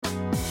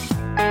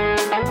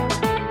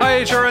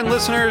HRN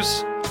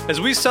listeners.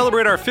 As we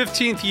celebrate our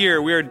 15th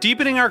year, we are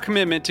deepening our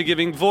commitment to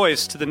giving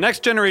voice to the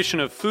next generation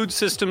of food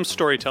systems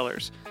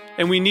storytellers,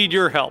 and we need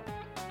your help.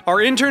 Our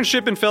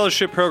internship and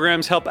fellowship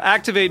programs help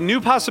activate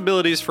new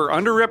possibilities for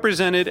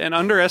underrepresented and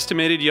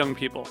underestimated young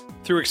people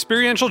through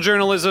experiential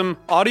journalism,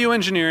 audio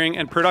engineering,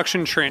 and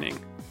production training.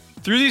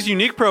 Through these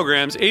unique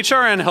programs,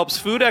 HRN helps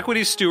food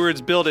equity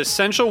stewards build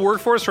essential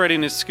workforce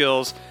readiness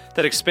skills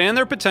that expand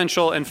their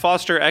potential and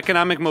foster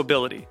economic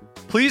mobility.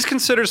 Please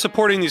consider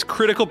supporting these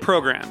critical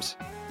programs.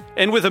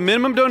 And with a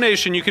minimum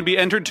donation, you can be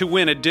entered to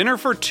win a dinner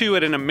for two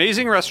at an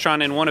amazing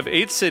restaurant in one of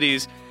 8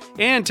 cities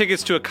and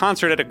tickets to a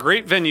concert at a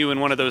great venue in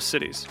one of those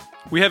cities.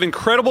 We have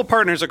incredible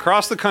partners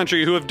across the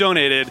country who have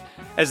donated,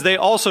 as they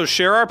also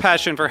share our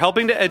passion for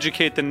helping to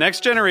educate the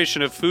next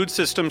generation of food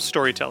systems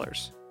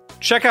storytellers.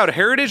 Check out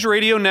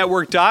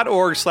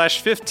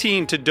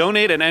heritageradionetwork.org/15 to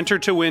donate and enter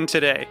to win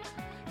today.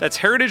 That's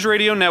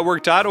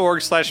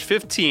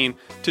heritageradionetwork.org/15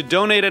 to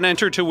donate and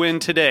enter to win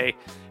today.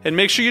 And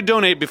make sure you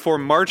donate before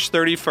March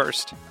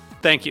 31st.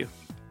 Thank you.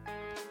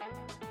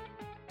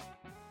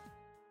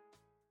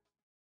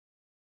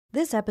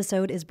 This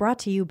episode is brought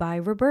to you by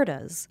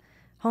Roberta's,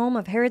 home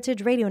of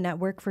Heritage Radio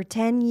Network for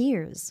 10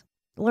 years.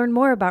 Learn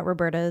more about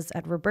Roberta's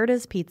at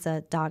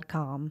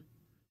robertaspizza.com.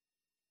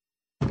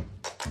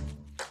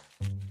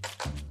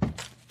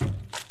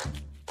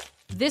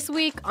 This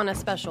week, on a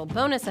special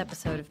bonus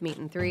episode of Meat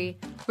and Three,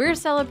 we're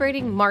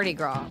celebrating Mardi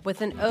Gras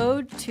with an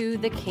ode to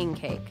the king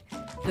cake,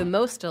 the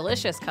most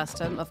delicious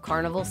custom of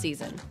carnival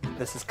season.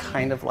 This is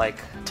kind of like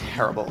a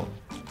terrible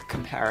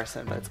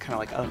comparison, but it's kind of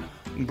like a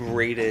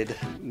braided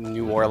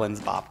New Orleans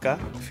babka,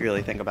 if you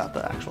really think about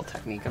the actual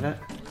technique of it.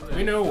 Do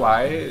we know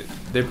why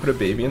they put a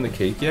baby in the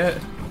cake yet?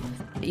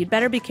 You'd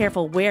better be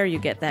careful where you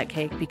get that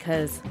cake,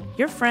 because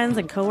your friends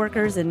and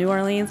coworkers in New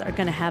Orleans are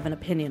going to have an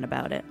opinion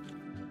about it.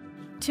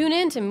 Tune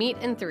in to Meat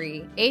and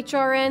Three,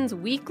 HRN's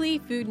weekly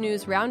food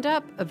news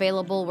roundup,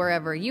 available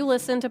wherever you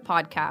listen to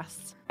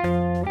podcasts.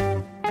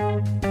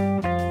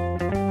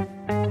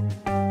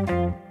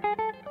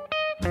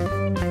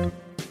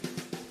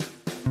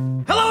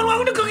 Hello and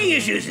welcome to Cooking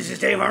Issues. This is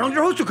Dave Arnold,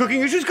 your host of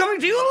Cooking Issues,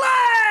 coming to you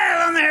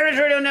live on the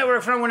Heritage Radio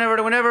Network from whenever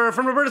to whenever,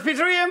 from Roberta's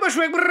Pizzeria in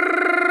Bushwick,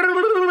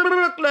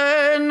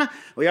 Brooklyn.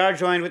 We are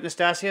joined with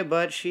Nastasia,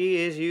 but she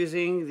is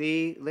using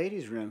the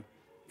ladies' room.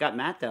 Got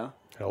Matt, though.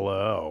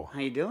 Hello. How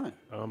you doing?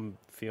 I'm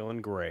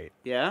feeling great.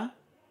 Yeah?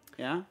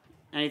 Yeah?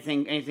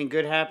 Anything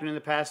good happened in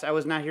the past? I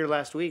was not here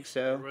last week,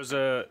 so...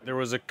 There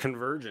was a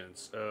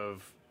convergence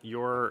of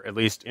your, at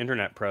least,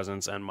 internet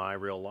presence and my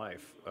real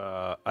life.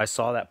 I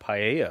saw that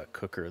paella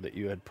cooker that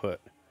you had put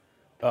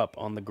up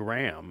on the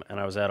gram, and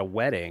I was at a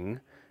wedding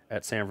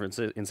in San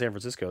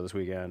Francisco this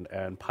weekend,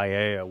 and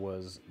paella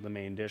was the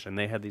main dish, and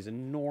they had these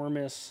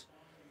enormous,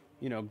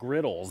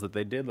 griddles that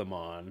they did them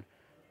on.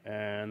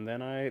 And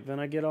then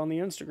I get on the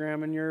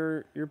Instagram and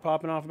you're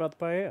popping off about the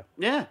paella.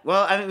 Yeah,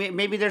 well, I mean,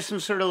 maybe there's some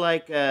sort of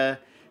like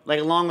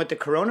along with the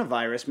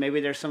coronavirus,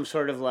 maybe there's some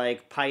sort of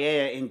like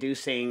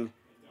paella-inducing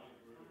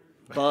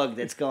bug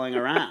that's going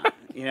around.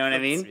 You know what I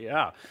mean?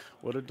 Yeah.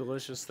 What a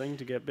delicious thing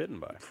to get bitten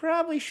by.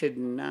 Probably should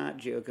not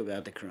joke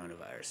about the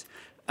coronavirus.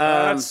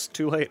 That's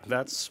too late.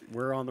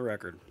 We're on the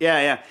record.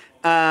 Yeah.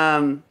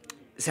 So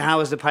how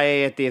was the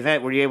paella at the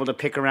event? Were you able to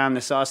pick around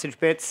the sausage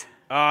bits?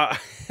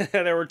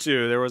 There were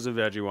 2. There was a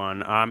veggie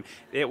one.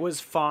 It was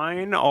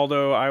fine,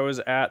 although I was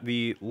at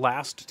the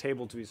last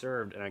table to be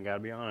served, and I gotta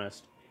be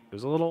honest, it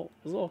was a little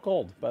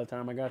cold by the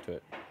time I got to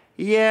it.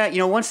 Yeah,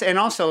 once the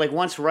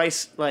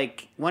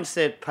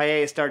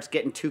paella starts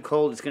getting too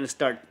cold, it's gonna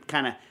start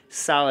kind of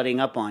soliding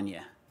up on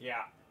you.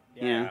 Yeah.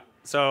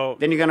 So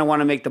then you're gonna want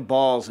to make the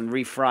balls and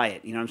refry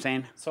it. You know what I'm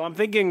saying? So I'm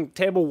thinking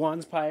table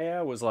 1's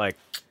paella was like.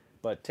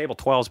 But table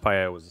 12's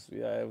paella was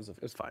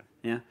fine.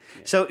 Yeah.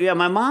 So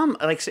my mom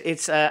I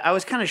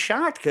was kind of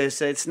shocked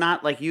because it's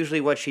not like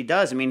usually what she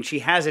does. I mean, she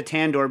has a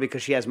tandoor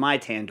because she has my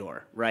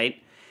tandoor,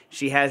 right?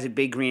 She has a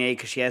big green egg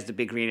because she has the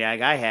big green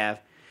egg I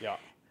have. Yeah.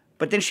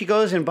 But then she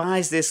goes and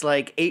buys this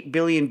like 8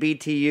 billion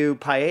BTU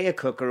paella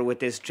cooker with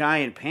this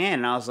giant pan,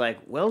 and I was like,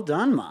 "Well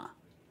done, Ma."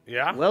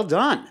 Yeah. Well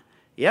done.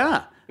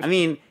 Yeah. I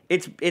mean,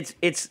 it's.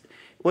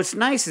 What's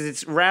nice is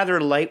it's rather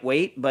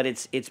lightweight, but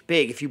it's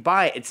big. If you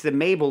buy it, it's the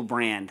Mabel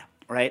brand.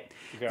 Right.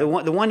 Okay.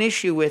 The one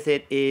issue with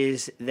it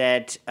is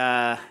that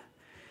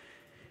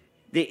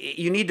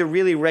you need to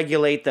really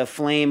regulate the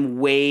flame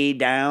way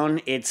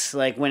down. It's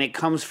like when it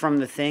comes from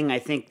the thing. I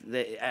think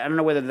I don't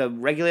know whether the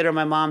regulator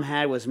my mom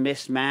had was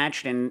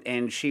mismatched,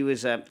 and she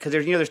was because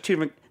there's 2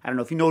 different. I don't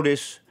know if you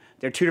notice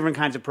there are 2 different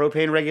kinds of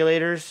propane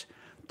regulators,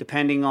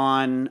 depending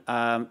on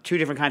 2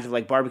 different kinds of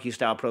like barbecue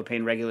style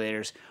propane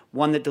regulators.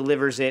 One that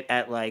delivers it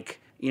at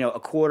like.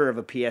 A quarter of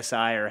a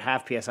PSI or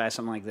half PSI,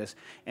 something like this,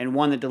 and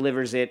one that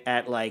delivers it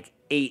at like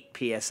 8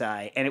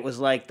 PSI. And it was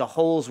like the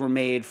holes were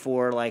made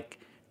for like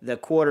the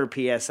quarter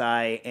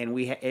PSI, and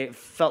it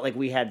felt like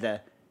we had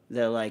the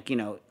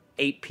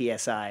 8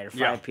 PSI or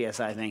 5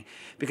 PSI thing.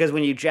 Because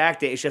when you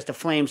jacked it, it's just the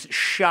flames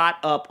shot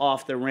up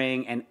off the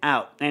ring and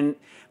out. And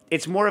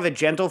it's more of a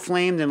gentle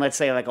flame than, let's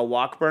say, like a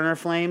wok burner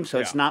flame. So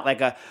it's not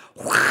like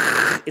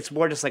it's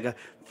more just like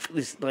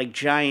this like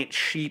giant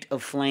sheet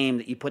of flame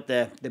that you put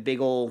the big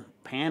old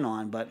pan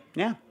on. But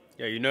yeah.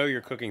 Yeah, you know you're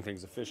cooking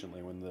things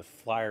efficiently when the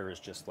fire is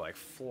just like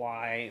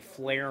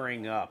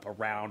flaring up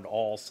around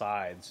all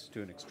sides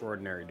to an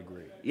extraordinary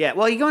degree. Yeah,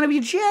 well, you're going to be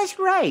just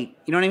right.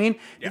 You know what I mean?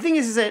 Yeah. The thing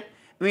is that,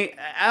 I mean,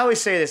 I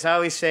always say this. I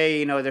always say,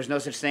 you know, there's no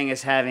such thing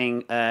as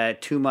having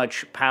too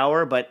much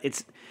power, but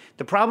it's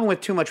the problem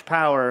with too much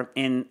power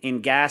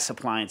in gas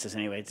appliances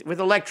anyway. With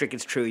electric,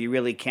 it's true. You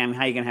really can.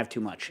 How are you going to have too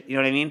much? You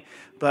know what I mean?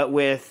 But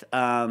with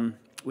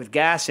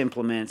gas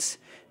implements,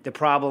 the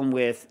problem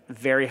with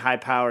very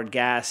high-powered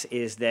gas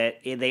is that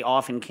they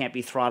often can't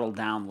be throttled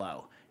down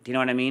low. Do you know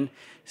what I mean?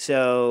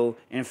 So,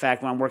 in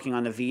fact, when I'm working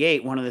on the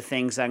V8, one of the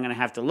things I'm going to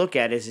have to look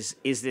at is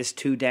this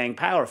too dang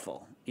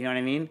powerful? You know what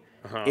I mean?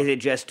 Is it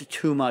just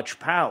too much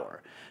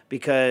power?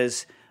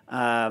 Because,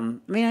 I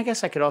mean, I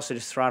guess I could also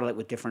just throttle it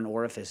with different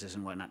orifices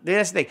and whatnot.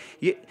 That's the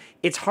thing.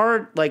 It's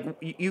hard, like,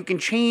 you can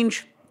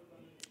change,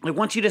 like,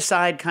 once you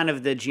decide kind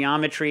of the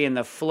geometry and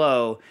the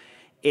flow,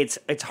 it's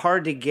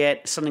hard to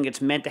get something that's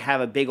meant to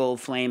have a big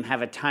old flame,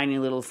 have a tiny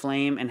little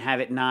flame, and have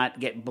it not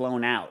get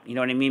blown out. You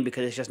know what I mean?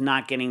 Because it's just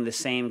not getting the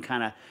same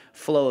kind of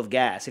flow of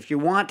gas. If you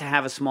want to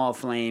have a small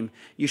flame,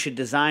 you should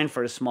design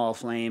for a small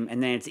flame,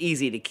 and then it's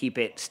easy to keep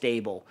it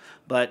stable.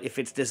 But if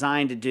it's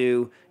designed to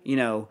do,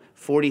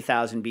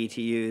 40,000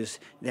 BTUs,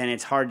 then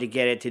it's hard to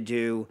get it to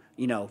do,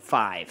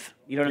 5.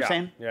 You know what I'm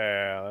saying?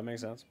 Yeah, that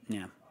makes sense.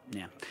 Yeah.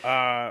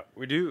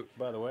 We do,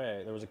 by the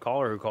way, there was a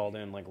caller who called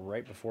in like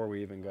right before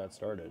we even got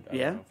started. I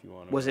don't know if you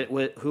want to. Was it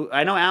who?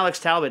 I know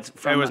Alex Talbot's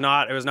from. It was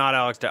not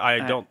Alex. I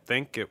don't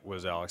think it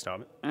was Alex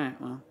Talbot. All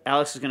right. Well,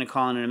 Alex is going to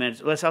call in a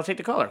minute. I'll take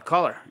the caller.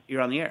 Caller, you're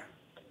on the air.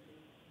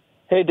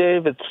 Hey,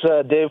 Dave.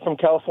 It's Dave from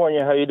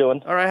California. How you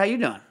doing? All right. How you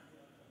doing?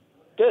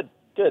 Good.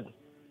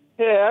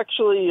 Hey, I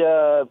actually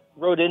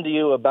wrote into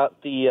you about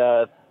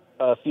a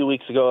few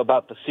weeks ago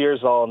about the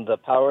Searsol and the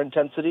power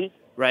intensity.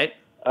 Right.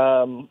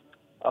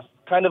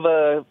 Kind of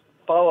a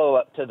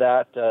follow-up to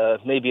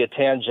that, maybe a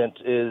tangent,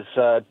 is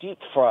deep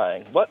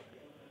frying. What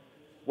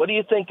do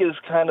you think is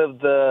kind of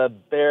the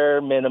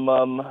bare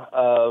minimum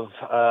of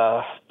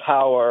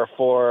power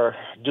for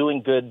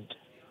doing good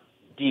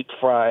deep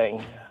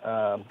frying?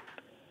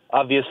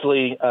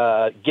 Obviously,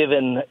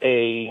 given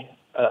a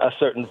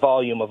certain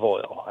volume of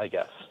oil, I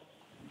guess.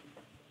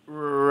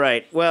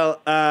 Right. Well,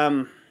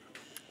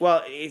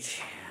 it's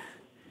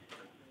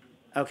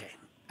okay.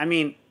 I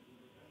mean,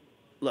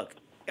 look.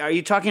 Are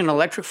you talking an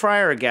electric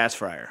fryer or a gas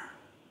fryer?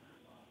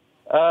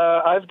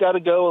 I've got to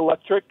go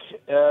electric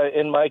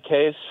in my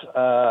case.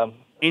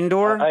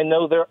 Indoor? I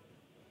know they're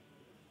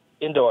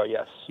indoor,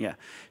 yes. Yeah.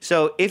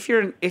 So if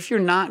you're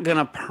not going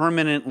to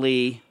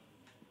permanently,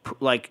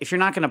 if you're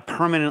not going to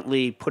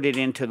permanently put it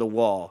into the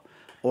wall,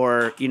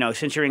 or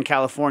since you're in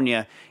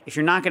California, if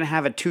you're not going to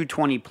have a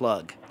 220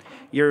 plug,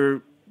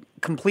 you're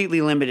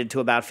completely limited to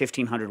about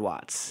 1,500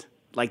 watts.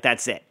 Like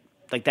that's it.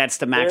 Like that's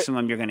the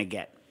maximum you're going to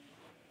get.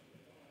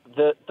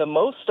 The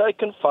most I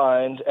can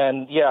find,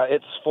 and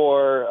it's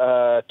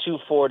for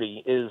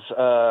 240, is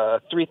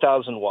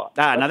 3,000 watts.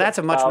 Now that's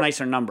a much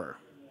nicer number.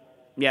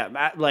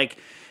 Yeah, like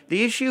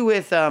the issue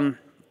with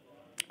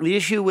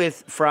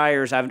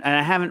fryers, and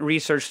I haven't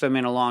researched them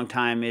in a long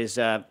time, is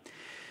I'm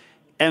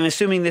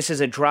assuming this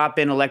is a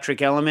drop-in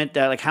electric element.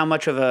 Like how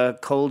much of a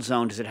cold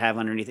zone does it have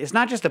underneath? It's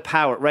not just the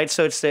power, right?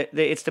 So it's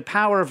the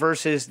power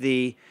versus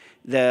the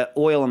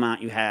oil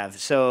amount you have.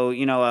 So, a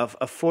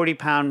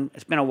 40-pound,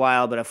 it's been a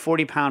while, but a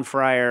 40-pound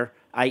fryer,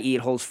 i.e.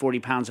 it holds 40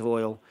 pounds of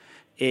oil,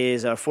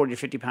 is a 40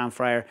 to 50-pound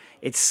fryer.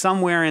 It's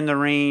somewhere in the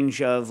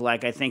range of, I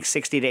think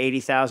 60 to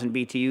 80,000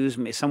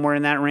 BTUs, somewhere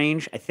in that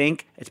range, I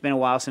think. It's been a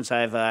while since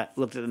I've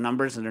looked at the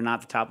numbers, and they're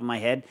not at the top of my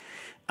head.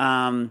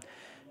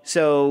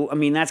 So, I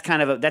mean, that's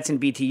that's in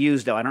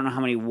BTUs, though. I don't know how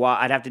many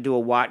watt. I'd have to do a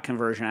watt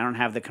conversion. I don't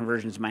have the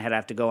conversions in my head. I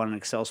have to go on an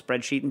Excel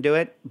spreadsheet and do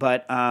it.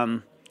 But,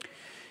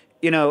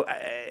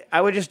 I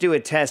would just do a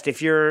test.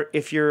 If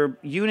your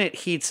unit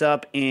heats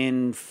up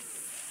in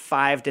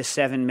 5 to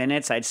 7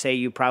 minutes, I'd say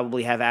you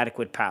probably have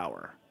adequate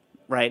power,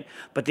 right?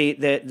 But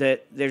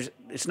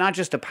it's not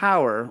just the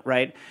power,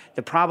 right?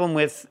 The problem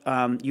with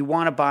you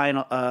want to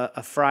buy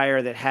a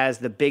fryer that has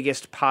the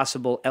biggest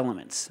possible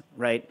elements,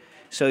 right?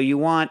 So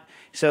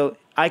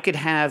I could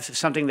have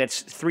something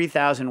that's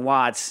 3,000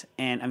 watts,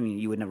 and I mean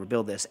you would never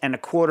build this, and a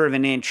 1/4 of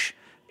an inch,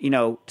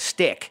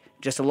 stick.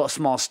 Just a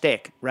small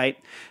stick, right?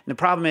 And the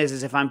problem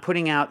is if I'm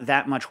putting out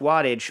that much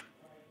wattage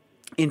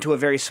into a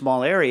very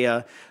small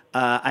area,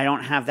 I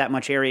don't have that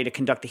much area to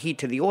conduct the heat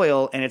to the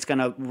oil, and it's going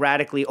to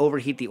radically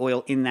overheat the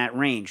oil in that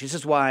range. This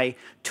is why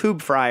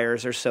tube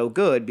fryers are so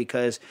good,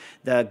 because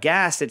the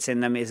gas that's in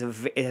them has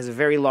a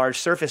very large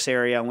surface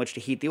area on which to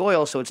heat the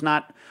oil, so it's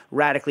not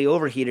radically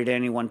overheated in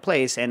any one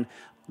place. And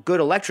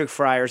good electric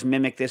fryers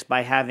mimic this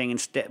by having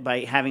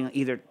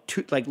either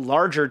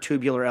larger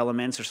tubular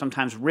elements or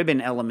sometimes ribbon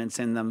elements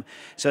in them,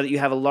 so that you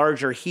have a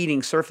larger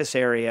heating surface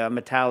area,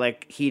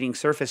 metallic heating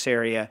surface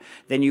area,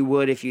 than you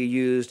would if you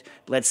used,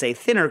 let's say,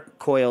 thinner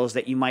coils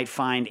that you might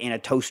find in a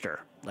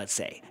toaster. let's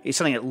say. It's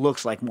something that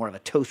looks like more of a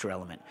toaster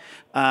element.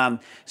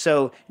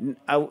 So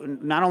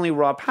not only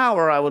raw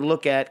power, I would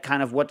look at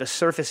kind of what the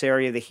surface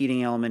area of the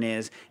heating element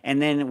is,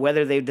 and then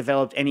whether they've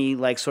developed any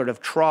like sort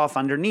of trough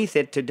underneath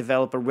it to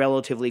develop a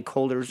relatively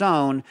colder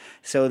zone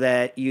so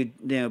that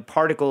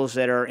particles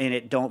that are in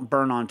it don't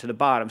burn onto the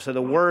bottom. So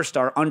the worst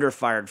are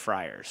under-fired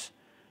fryers,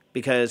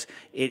 because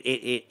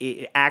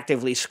it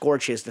actively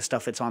scorches the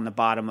stuff that's on the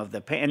bottom of the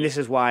pan. And this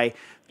is why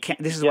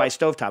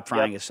stovetop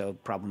frying is so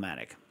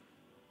problematic.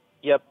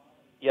 Yep.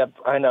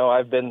 I know.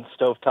 I've been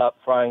stovetop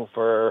frying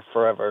for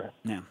forever.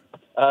 Yeah.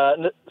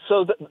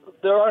 So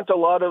there aren't a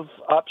lot of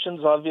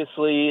options,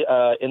 obviously,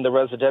 in the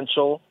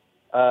residential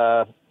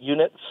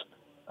units.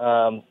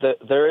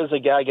 There is a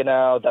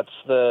Gaggenau, that's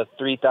the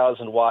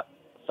 3,000 watt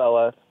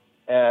fella,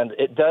 and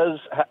it does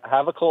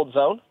have a cold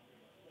zone.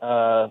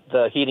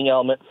 The heating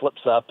element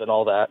flips up and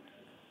all that.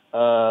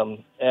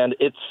 And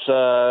it's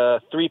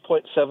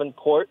 3.7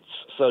 quarts,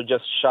 so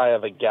just shy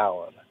of a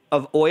gallon.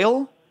 Of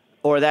oil?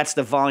 Or that's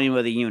the volume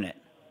of the unit?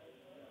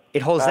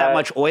 It holds that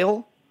much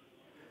oil?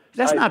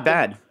 That's not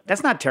bad.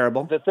 That's not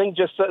terrible. The thing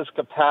just says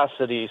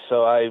capacity,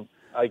 so I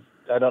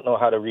don't know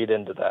how to read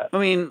into that. I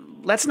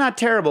mean, that's not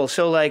terrible.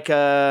 So, like,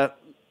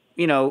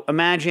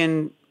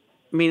 imagine...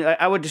 I mean,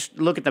 I would just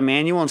look at the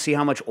manual and see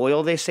how much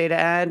oil they say to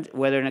add,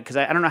 because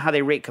I don't know how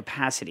they rate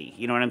capacity,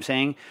 you know what I'm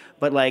saying?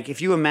 But, like,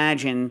 if you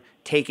imagine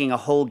taking a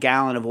whole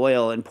gallon of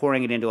oil and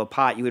pouring it into a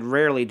pot, you would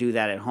rarely do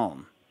that at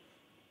home.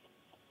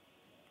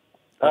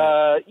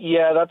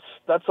 Yeah,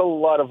 that's a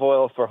lot of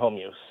oil for home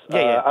use.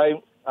 Yeah.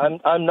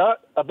 I'm not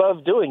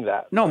above doing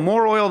that. No,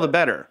 more oil the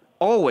better.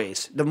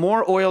 Always. The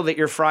more oil that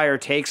your fryer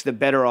takes, the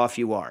better off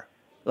you are.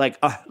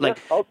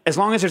 As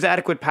long as there's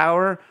adequate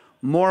power,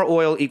 more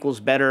oil equals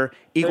better,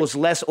 equals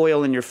less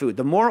oil in your food.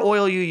 The more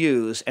oil you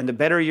use and the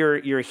better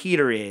your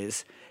heater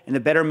is and the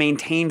better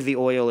maintained the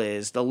oil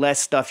is, the less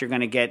stuff you're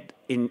going to get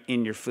in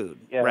your food,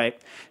 right?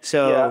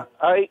 So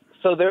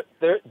so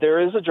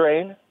there is a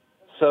drain,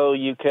 so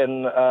you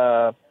can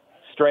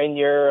strain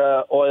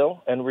your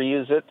oil and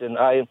reuse it. And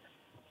I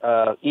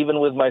even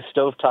with my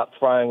stovetop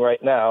frying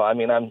right now, I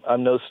mean,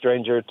 I'm no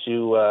stranger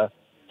to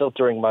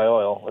filtering my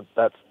oil.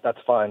 That's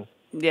fine.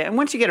 Yeah, and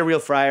once you get a real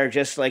fryer,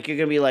 just like you're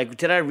going to be like,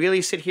 did I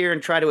really sit here and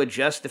try to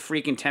adjust the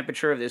freaking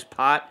temperature of this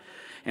pot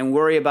and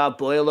worry about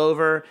boil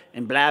over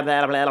and blah,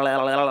 blah, blah, blah,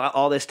 blah, blah,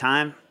 all this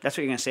time? That's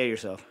what you're going to say to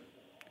yourself.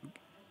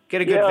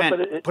 Get a good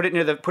vent. Put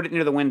it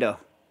near the window.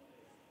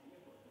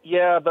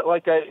 Yeah, but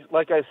like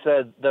I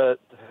said, the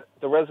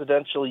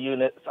residential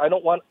unit,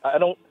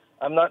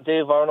 I'm not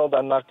Dave Arnold.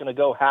 I'm not going to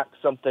go hack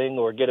something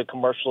or get a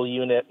commercial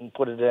unit and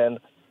put it in.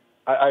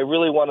 I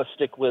really want to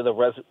stick with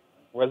a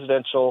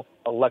residential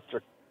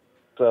electric.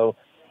 So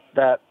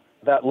that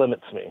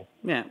limits me.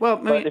 Yeah, well,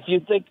 but if you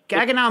think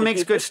Gaggenau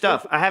makes good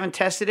stuff. I haven't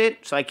tested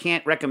it, so I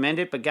can't recommend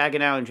it. But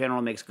Gaggenau in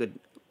general makes good,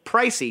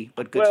 pricey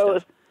but good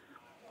stuff.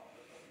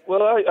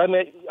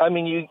 I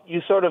mean,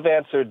 you sort of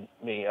answered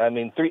me. I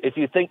mean, if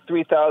you think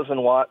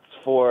 3,000 watts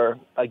for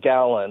a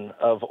gallon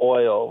of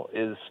oil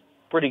is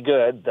pretty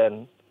good,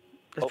 then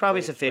that's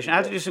probably sufficient. I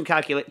have to do some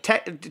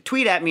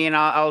tweet at me, and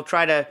I'll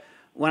try to,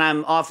 when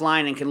I'm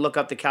offline and can look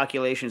up the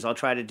calculations, I'll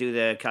try to do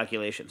the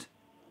calculations.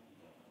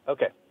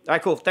 Okay. All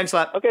right, cool. Thanks a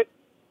lot. Okay.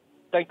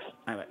 Thanks.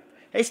 All right.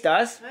 Hey,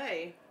 Stas.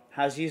 Hey.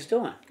 How's you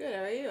doing? Good.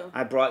 How are you?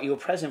 I brought you a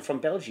present from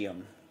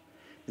Belgium.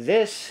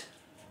 This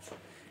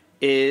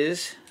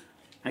is,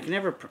 I can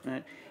never,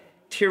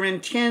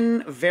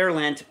 Tirentien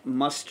Verlant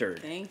mustard.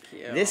 Thank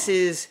you. This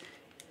is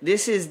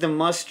the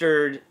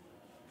mustard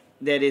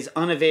that is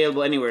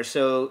unavailable anywhere.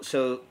 So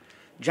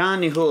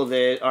John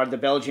Nihul, our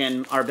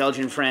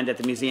Belgian friend at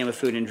the Museum of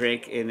Food and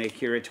Drink in the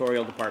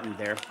curatorial department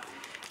there,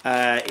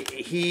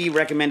 he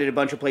recommended a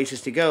bunch of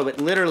places to go,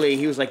 but literally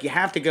he was like, you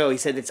have to go. He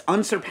said it's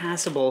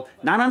unsurpassable,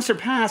 not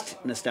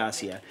unsurpassed,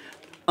 Nastasia,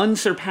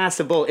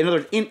 unsurpassable. In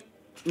other words,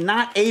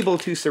 not able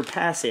to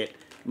surpass it,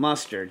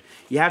 mustard.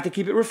 You have to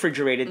keep it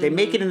refrigerated. They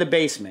make it in the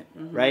basement,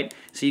 right?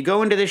 So you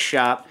go into this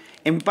shop,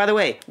 and by the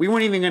way, we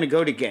weren't even going to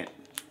go to Ghent.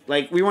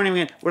 Like, we weren't even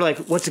going to, we're like,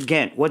 what's a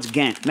Ghent? What's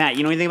Ghent? Matt,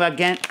 you know anything about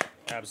Ghent?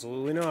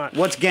 Absolutely not.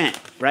 What's Ghent,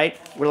 right?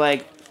 We're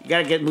like, you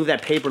got to move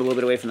that paper a little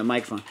bit away from the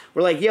microphone.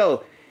 We're like,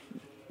 yo,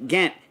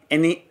 Ghent.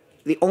 And the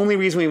only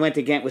reason we went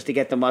to Ghent was to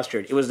get the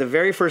mustard. It was the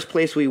very first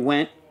place we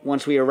went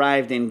once we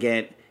arrived in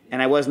Ghent,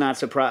 and I was not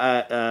disappointed.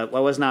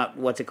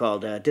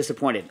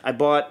 I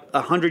bought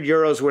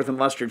 €100 worth of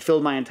mustard,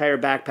 filled my entire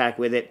backpack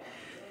with it.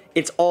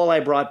 It's all I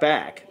brought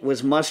back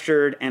was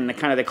mustard and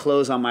the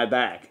clothes on my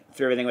back.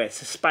 Threw everything away.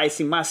 It's a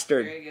spicy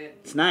mustard. Very good.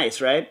 It's nice,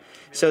 right?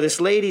 So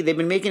this lady, they've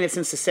been making it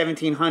since the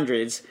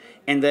 1700s,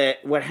 and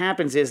what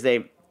happens is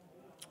they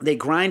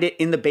grind it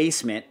in the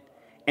basement,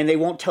 and they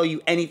won't tell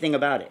you anything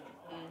about it.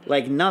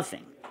 Like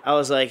nothing. I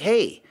was like,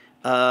 hey,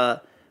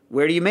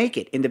 where do you make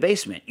it? In the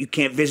basement. You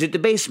can't visit the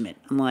basement.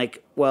 I'm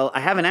like, well,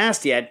 I haven't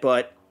asked yet,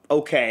 but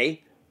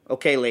okay,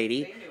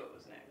 lady. They knew it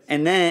was next.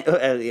 And then,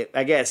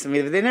 I guess, I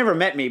mean, they never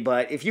met me,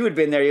 but if you had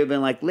been there, you'd have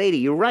been like, lady,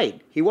 you're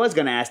right. He was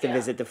going to ask to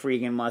visit the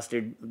freaking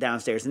mustard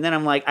downstairs. And then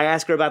I'm like, I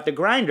asked her about the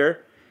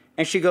grinder,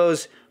 and she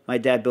goes, My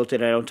dad built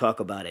it. I don't talk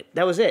about it.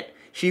 That was it.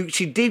 She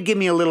did give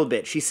me a little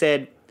bit. She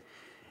said,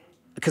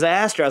 because I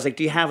asked her, I was like,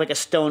 do you have like a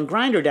stone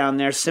grinder down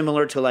there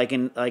similar to like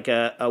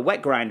a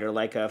wet grinder,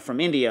 like from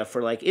India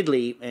for like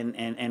idli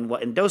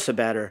and dosa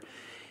batter?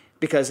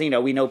 Because, we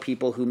know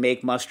people who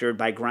make mustard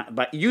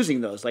by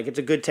using those. Like, it's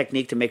a good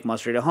technique to make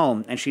mustard at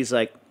home. And she's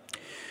like,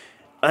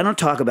 I don't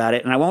talk about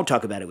it, and I won't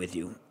talk about it with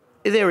you.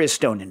 There is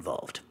stone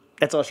involved.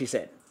 That's all she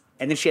said.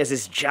 And then she has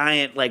this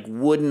giant,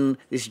 human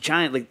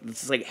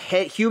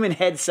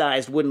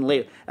head-sized wooden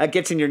ladle. That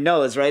gets in your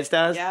nose, right,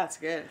 Stas? Yeah, it's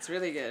good. It's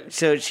really good.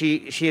 So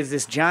she has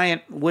this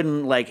giant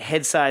wooden,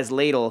 head-sized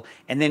ladle,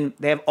 and then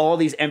they have all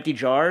these empty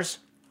jars.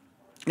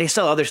 They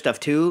sell other stuff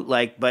too,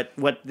 but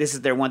this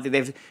is their one thing. They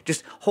have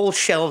just whole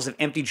shelves of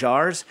empty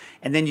jars,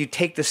 and then you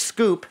take the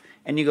scoop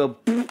and you go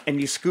boop, and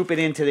you scoop it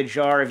into the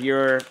jar of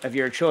your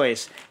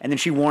choice. And then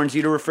she warns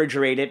you to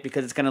refrigerate it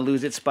because it's going to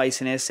lose its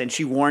spiciness, and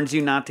she warns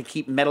you not to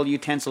keep metal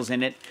utensils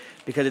in it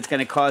because it's going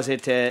to cause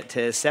it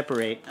to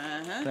separate.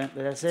 But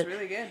that's it. It's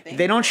really good.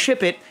 They don't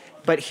ship it.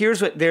 But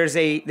here's what there's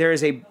a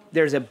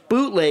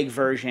bootleg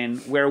version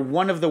where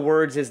one of the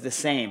words is the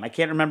same. I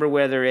can't remember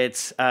whether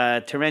it's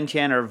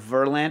Terentian or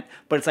Verlant,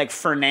 but it's like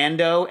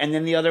Fernando and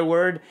then the other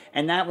word,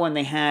 and that one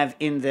they have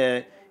in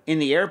the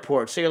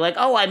airport. So you're like,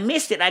 oh, I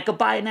missed it. I could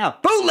buy it now.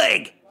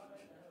 Bootleg,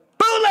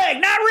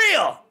 not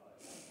real.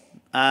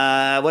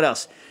 What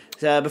else?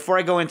 Before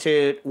I go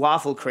into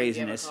waffle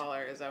craziness. You have a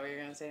caller. Is that what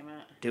you're gonna say,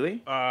 Matt? Do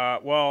we?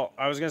 Well,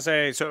 I was gonna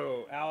say.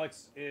 So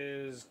Alex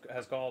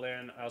has called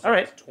in. I also All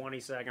have right. this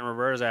 20-second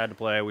Roberta's ad to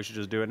play. We should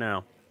just do it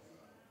now.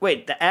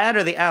 Wait, the ad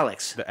or the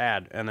Alex? The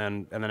ad, and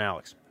then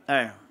Alex. All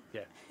right.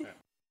 Yeah.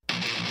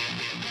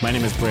 My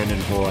name is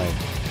Brandon Boy,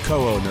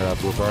 co-owner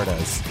of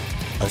Roberta's,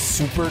 a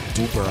super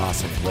duper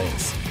awesome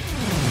place.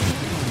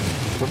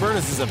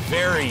 Roberta's is a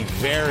very,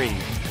 very,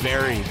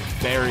 very,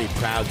 very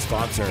proud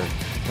sponsor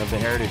of the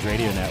Heritage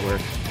Radio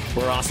Network.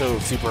 We're also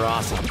super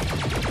awesome.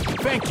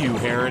 Thank you,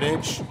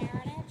 Heritage.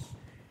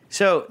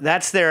 So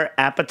that's their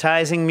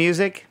appetizing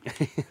music.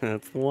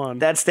 That's the one.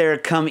 That's their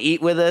come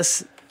eat with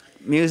us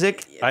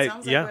music. It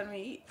sounds like when we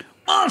eat.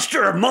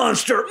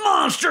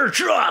 Monster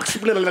trucks.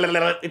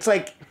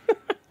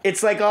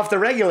 It's like off the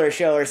regular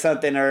show or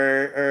something,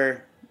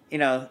 or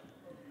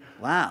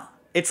wow.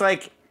 It's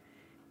like,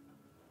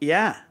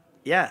 yeah.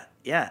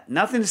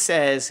 Nothing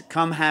says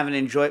come have and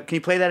enjoy. Can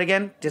you play that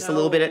again? Just a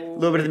little bit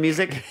of the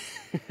music.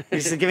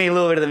 Just give me a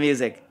little bit of the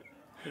music.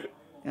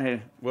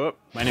 Whoop.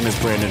 My name is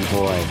Brandon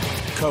Boy,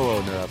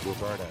 co-owner of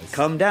Roberta's.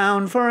 Come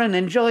down for an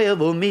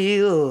enjoyable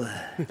meal.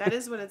 That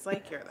is what it's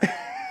like here, though.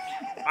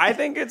 I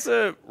think it's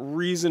a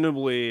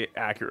reasonably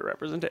accurate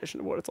representation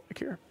of what it's like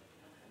here.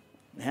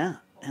 Yeah,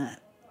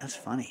 that's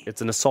funny.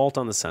 It's an assault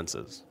on the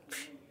senses.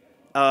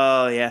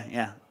 Oh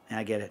yeah,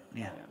 I get it.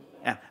 Yeah.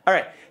 All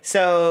right.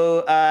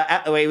 So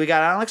wait, we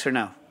got Alex or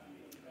no?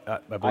 I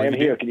am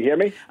here. Can you hear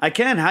me? I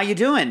can. How you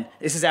doing?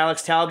 This is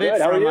Alex Talbot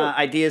Good, how are from you?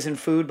 Ideas in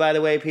Food, by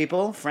the way,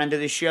 people. Friend of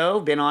the show.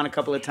 Been on a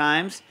couple of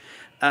times.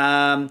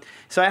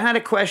 So I had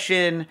a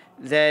question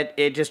that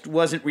it just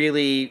wasn't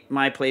really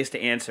my place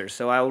to answer.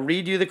 So I'll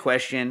read you the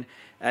question.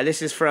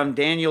 This is from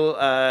Daniel.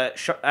 I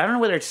don't know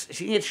whether it's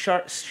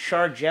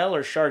Shargel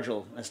or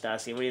Shargel,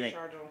 Nastasia. What do you think?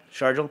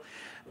 Shargel.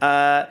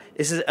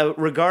 This is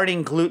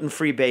regarding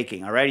gluten-free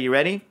baking. All right, are you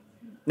ready?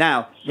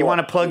 Now, you want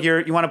to plug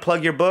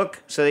your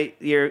book, so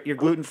that your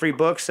gluten-free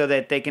book, so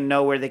that they can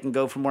know where they can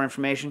go for more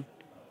information?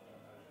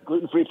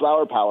 Gluten-Free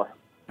Flour Power.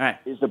 All right.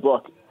 Is the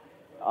book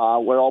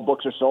where all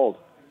books are sold.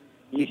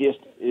 Easiest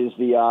is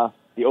the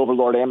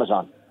overlord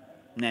Amazon.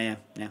 Yeah.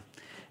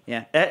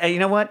 You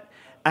know what?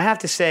 I have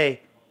to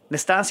say,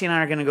 Nastasia and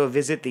I are going to go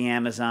visit the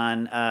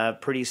Amazon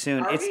pretty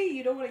soon. Are we?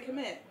 You don't want to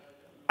commit.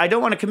 I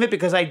don't want to commit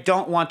because I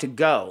don't want to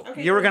go.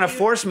 Okay, you were going to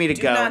force me to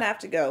do go. Do not have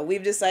to go.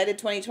 We've decided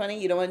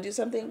 2020. You don't want to do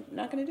something. You're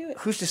not going to do it.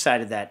 Who's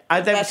decided that?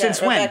 Since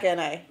Rebecca when?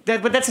 and I.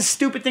 But that's a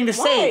stupid thing to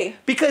say. Why?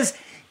 Because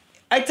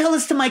I tell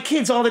this to my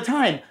kids all the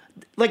time.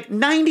 Like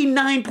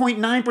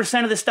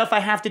 99.9% of the stuff I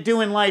have to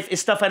do in life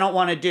is stuff I don't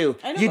want to do.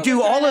 I know, You but do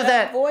we're all trying of to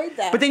that, avoid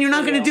that but then you're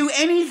not for going to you. do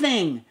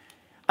anything.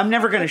 I'm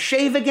never going to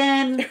shave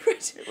again.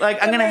 Like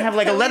I'm going to have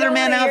like a We don't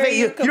Leatherman wanna hear outfit.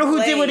 you You know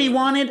who did what he complain.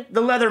 wanted?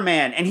 The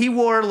Leatherman, and he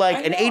wore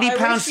like an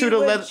 80-pound suit of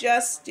leather.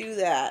 Just do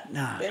that.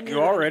 Then You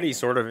already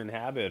sort of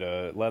inhabit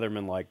a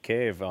Leatherman-like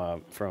cave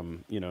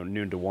from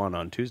noon to 1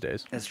 on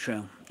Tuesdays. That's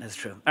true.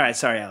 All right,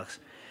 sorry, Alex.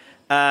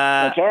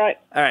 That's all right.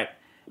 All right.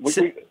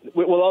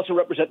 We'll also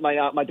represent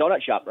my my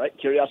donut shop, right?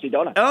 Curiosity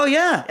Donut. Oh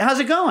yeah, how's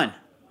it going?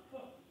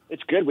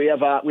 It's good. We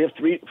have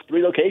three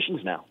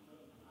locations now.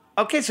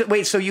 Okay, so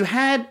wait, so you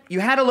had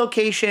a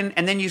location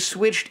and then you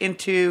switched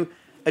into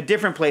a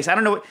different place. I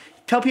don't know.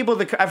 Tell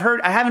people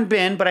I haven't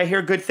been, but I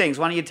hear good things.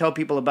 Why don't you tell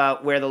people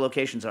about where the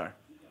locations are?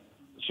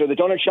 So the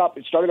donut shop,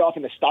 it started off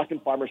in the Stockton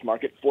Farmers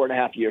Market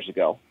 4.5 years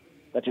ago.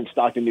 That's in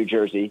Stockton, New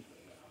Jersey.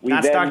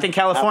 Not Stockton,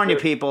 California,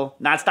 people.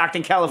 Not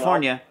Stockton,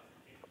 California.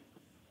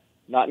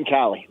 Not in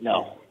Cali,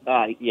 no,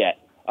 not yet.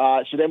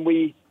 So then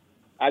we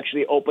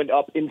actually opened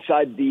up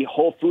inside the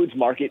Whole Foods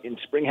Market in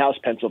Springhouse,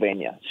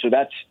 Pennsylvania. So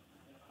that's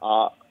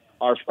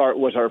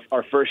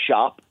our first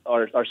shop,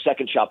 our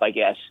second shop, I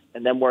guess.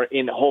 And then we're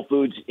in Whole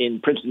Foods in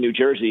Princeton, New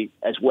Jersey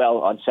as well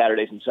on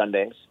Saturdays and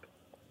Sundays.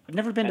 I've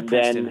never been to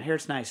Princeton. I hear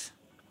it's nice.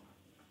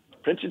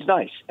 Princeton's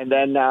nice. And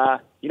then,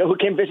 who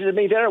came visited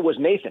me there was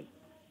Nathan.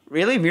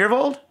 Really?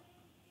 Mirvold?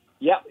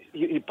 Yeah.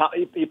 He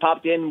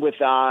popped in with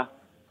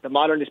the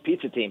Modernist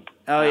Pizza team.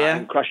 Oh, yeah?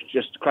 And crushed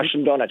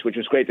some donuts, which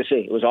was great to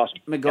see. It was awesome.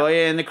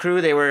 Magoya and the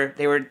crew, they were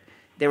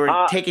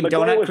taking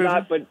donut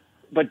cruising?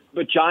 But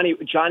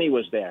Johnny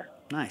was there.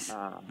 Nice.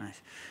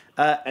 Nice.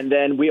 And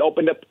then we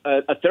opened up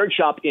a third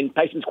shop in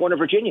Tyson's Corner,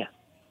 Virginia.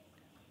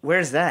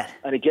 Where's that?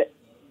 And again,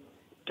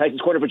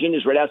 Tyson's Corner, Virginia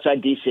is right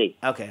outside D.C.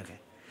 Okay.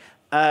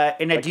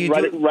 And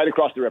right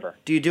across the river.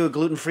 Do you do a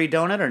gluten-free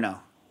donut or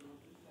no?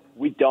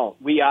 We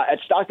don't. We at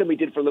Stockton we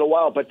did for a little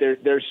while, but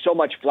there's so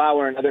much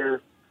flour and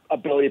other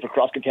ability for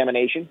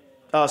cross-contamination.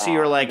 Oh, so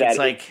you're like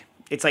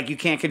it's like you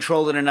can't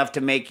control it enough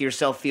to make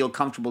yourself feel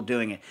comfortable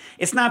doing it.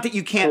 It's not that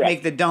you can't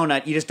make the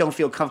donut; you just don't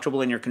feel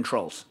comfortable in your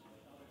controls.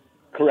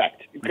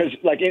 Correct, because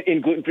like in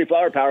gluten-free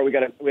flour power, we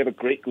have a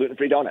great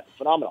gluten-free donut,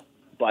 phenomenal.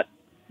 But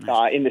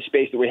in the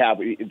space that we have,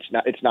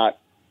 it's not.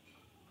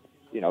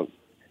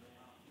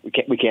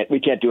 We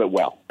can't do it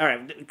well. All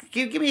right,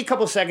 give me a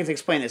couple seconds to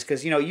explain this,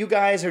 because you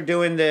guys are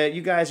doing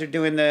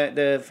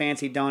the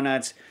fancy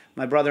donuts.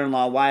 My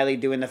brother-in-law Wiley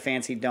doing the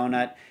fancy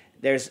donut.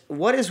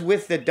 What is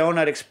with the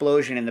donut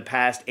explosion in the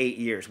past 8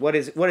 years? What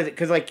is it?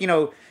 Because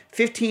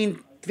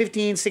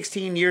 15,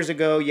 16 years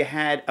ago, you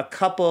had a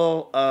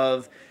couple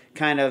of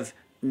kind of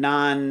just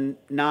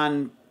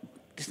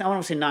I don't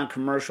want to say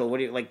non-commercial. What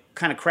do you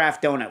kind of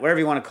craft donut, whatever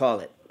you want to call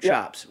it.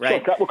 Shops,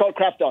 right? Sure. We'll call it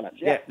craft donuts.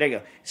 Yeah, there you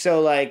go.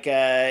 So,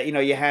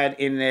 you had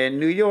in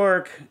New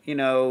York, you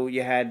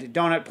had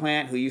Donut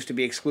Plant, who used to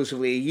be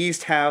exclusively a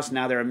yeast house.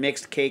 Now they're a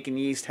mixed cake and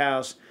yeast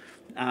house,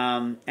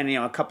 and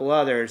a couple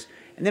others.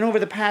 And then over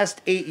the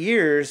past 8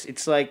 years,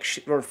 it's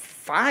or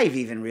 5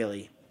 even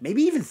really,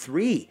 maybe even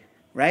 3,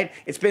 right?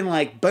 It's been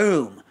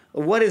boom.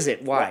 What is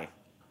it? Why?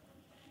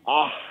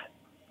 I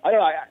don't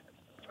know.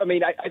 I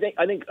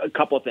think a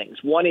couple of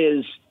things. One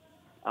is.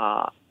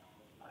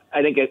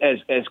 I think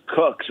as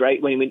cooks,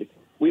 right, when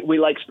we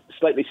like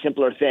slightly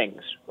simpler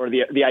things, or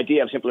the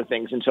idea of simpler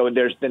things, and so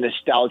there's the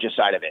nostalgia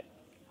side of it.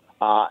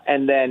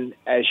 And then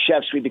as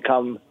chefs, we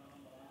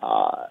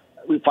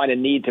find a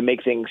need to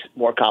make things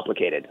more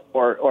complicated,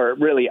 or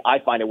really, I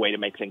find a way to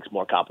make things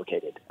more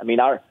complicated. I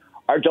mean, our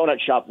donut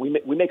shop, we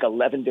make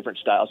 11 different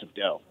styles of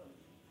dough.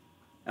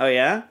 Oh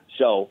yeah.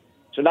 So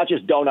not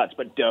just donuts,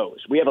 but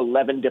doughs. We have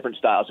 11 different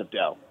styles of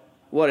dough.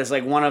 What is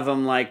one of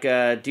them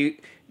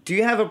Do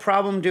you have a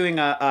problem doing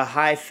a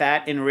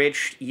high-fat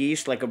enriched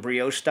yeast, like a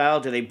brioche style?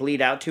 Do they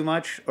bleed out too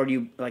much, or do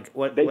you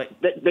what?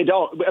 They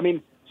don't. I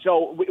mean,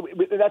 so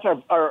that's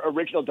our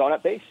original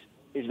donut base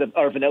is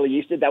our vanilla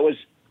yeasted.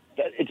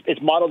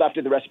 It's modeled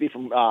after the recipe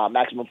from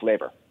Maximum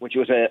Flavor, which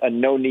was a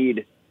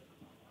no-knead,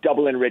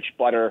 double enriched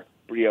butter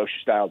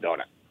brioche style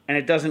donut. And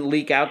it doesn't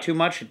leak out too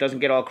much. It doesn't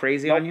get all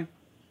crazy on you.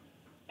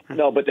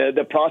 No, but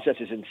the process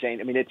is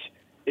insane. I mean,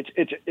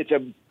 it's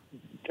a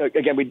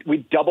again,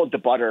 we doubled the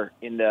butter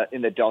in the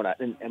donut,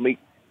 and we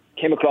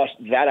came across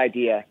that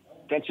idea.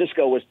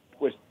 Francisco was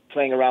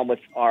playing around with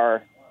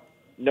our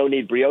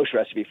no-knead brioche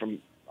recipe from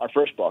our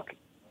first book,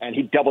 and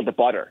he doubled the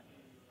butter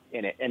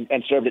in it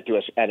and served it to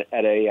us at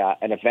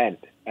an event.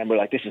 And we're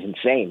like, this is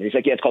insane. And he's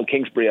like, yeah, it's called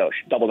King's Brioche,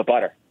 double the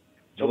butter.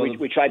 So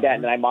we tried that,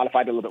 and then I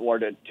modified it a little bit more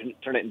to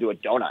turn it into a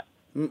donut.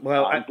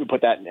 Well, we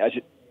put that in.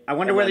 I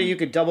wonder whether you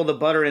could double the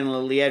butter in the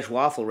Liège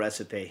waffle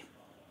recipe.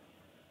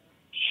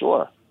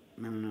 Sure.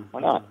 I don't know. Why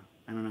not?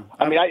 I don't know.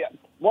 I mean,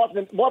 more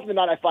often than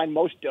not, I find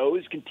most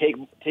doughs can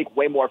take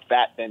way more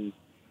fat than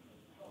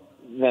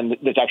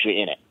that's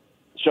actually in it.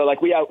 So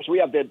we have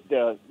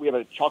a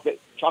chocolate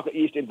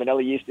yeasted,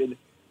 vanilla yeasted.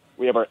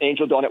 We have our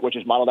angel donut, which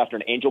is modeled after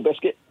an angel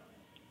biscuit.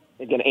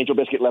 Again, angel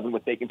biscuit leavened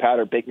with baking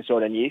powder, baking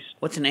soda, and yeast.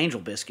 What's an angel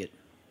biscuit?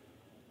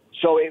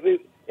 So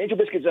angel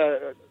biscuit's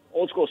a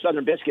old school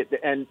Southern biscuit,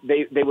 and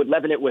they would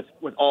leaven it with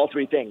all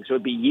 3 things. So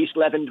it'd be yeast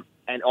leavened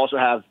and also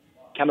have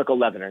chemical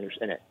leaveners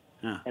in it.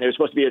 Huh. And it was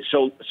supposed to be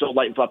so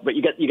light and fluffy, but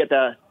you get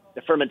the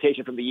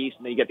fermentation from the yeast,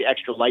 and then you get the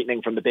extra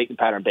lightening from the baking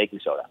powder and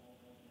baking soda.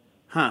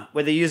 Huh.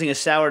 Were they using a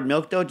soured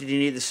milk, though? Did you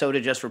need the soda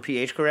just for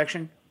pH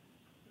correction?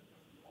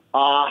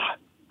 I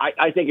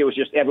think it was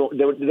just everyone.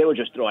 They were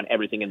just throwing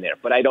everything in there,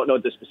 but I don't know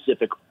the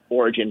specific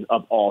origin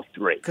of all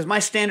 3. Because my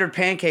standard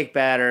pancake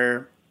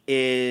batter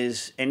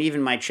is, and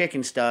even my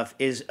chicken stuff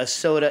is a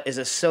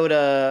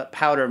soda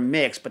powder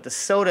mix, but the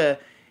soda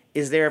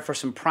is there for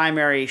some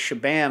primary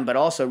shabam, but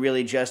also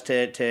really just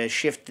to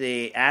shift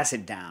the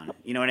acid down.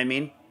 You know what I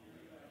mean?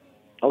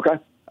 Okay.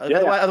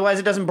 Otherwise,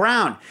 it doesn't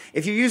brown.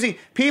 If you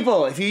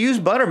use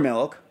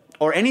buttermilk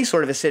or any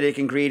sort of acidic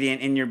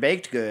ingredient in your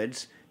baked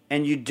goods,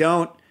 and you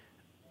don't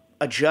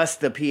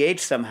adjust the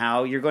pH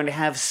somehow, you're going to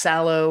have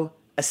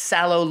a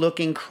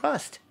sallow-looking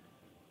crust.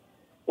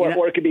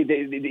 Or it could be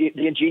the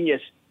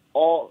ingenious,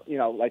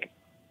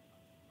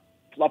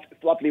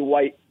 fluffy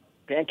white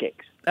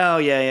pancakes. Oh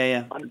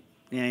yeah.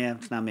 Yeah,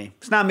 it's not me.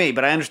 It's not me,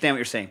 but I understand what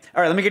you're saying.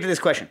 All right, let me get to this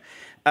question.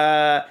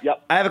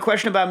 Yep. I have a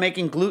question about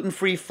making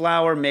gluten-free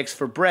flour mix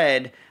for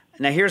bread.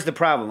 Now, here's the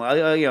problem.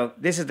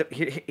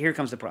 Here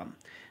comes the problem.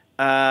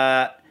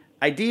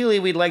 Ideally,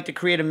 we'd like to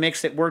create a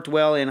mix that worked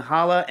well in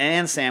challah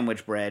and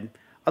sandwich bread.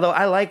 Although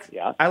I like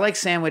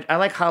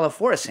challah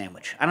for a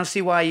sandwich. I don't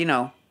see why,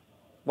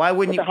 why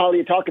wouldn't What the hell are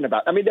you talking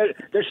about? I mean,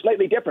 they're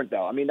slightly different,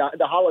 though. I mean, the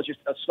challah is just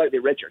slightly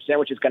richer.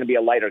 Sandwich is going to be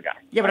a lighter guy.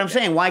 Yeah, but I'm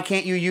saying, why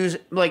can't you use,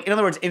 in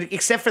other words,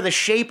 except for the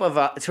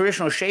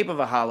traditional shape of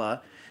a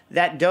challah,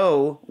 that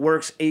dough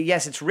works,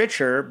 yes, it's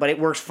richer, but it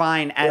works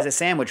fine as a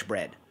sandwich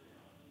bread.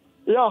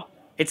 Yeah.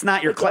 It's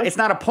not it's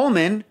not a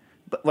Pullman,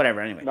 but whatever,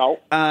 anyway. No.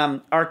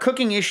 Our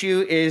cooking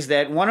issue is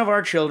that one of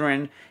our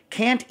children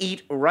can't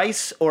eat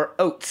rice or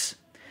oats,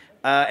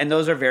 and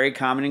those are very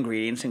common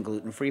ingredients in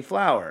gluten-free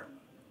flour.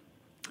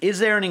 Is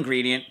there an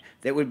ingredient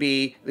that would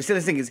be... The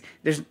thing is,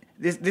 there's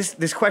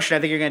this question I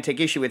think you're going to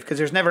take issue with, because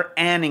there's never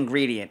an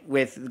ingredient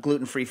with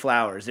gluten-free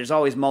flours. There's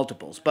always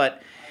multiples.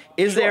 But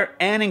is there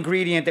an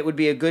ingredient that would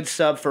be a good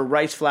sub for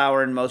rice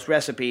flour in most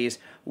recipes?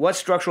 What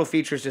structural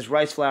features does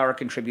rice flour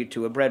contribute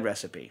to a bread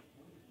recipe?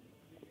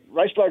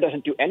 Rice flour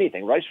doesn't do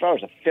anything. Rice flour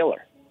is a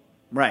filler.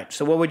 Right.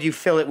 So what would you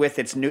fill it with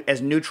that's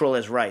as neutral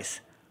as rice?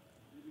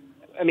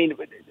 I mean,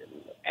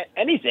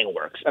 anything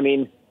works. I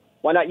mean,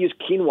 why not use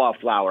quinoa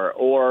flour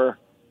or...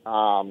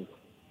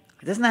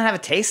 Doesn't that have a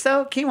taste,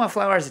 though? Quinoa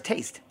flour has a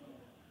taste.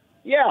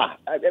 Yeah.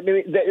 I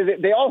mean,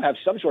 they all have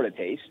some sort of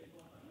taste.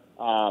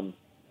 I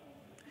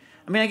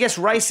mean, I guess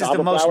rice is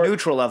the most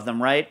neutral of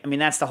them, right? I mean,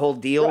 that's the whole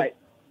deal. Right.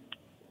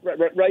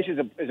 Rice is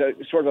a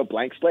sort of a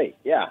blank slate.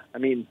 Yeah. I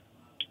mean,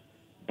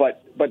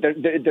 but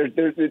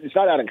it's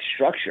not adding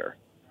structure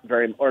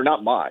or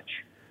not much.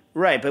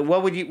 Right, but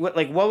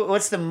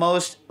what's the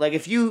most,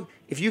 if you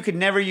could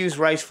never use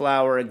rice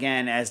flour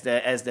again as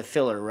the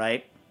filler,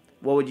 right?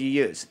 What would you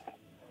use?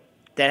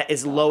 That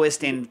is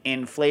lowest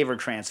in flavor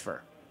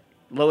transfer,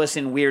 lowest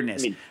in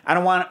weirdness. I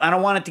don't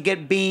want it to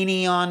get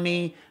beany on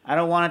me. I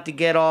don't want it to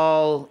get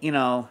all I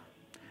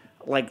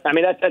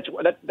mean,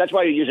 that's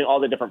why you're using all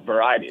the different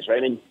varieties, right?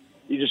 I mean,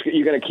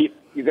 you're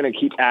gonna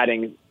keep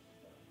adding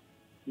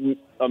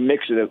a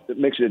mix of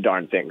the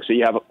darn thing. So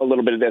you have a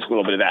little bit of this, a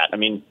little bit of that. I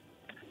mean,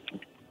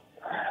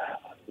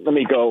 let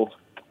me go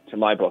to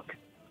my book,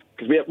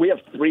 because we have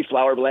 3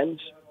 flour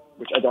blends,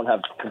 which I don't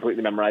have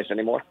completely memorized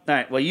anymore. All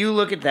right. Well, you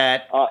look at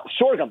that.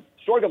 Sorghum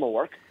will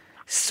work.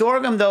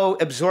 Sorghum, though,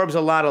 absorbs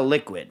a lot of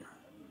liquid,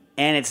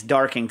 and it's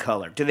dark in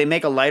color. Do they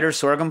make a lighter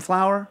sorghum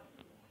flour?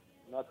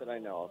 Not that I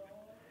know of.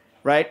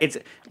 Right. It's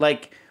in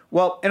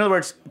other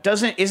words,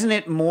 isn't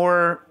it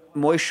more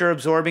moisture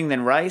absorbing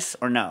than rice,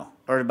 or no,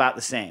 or about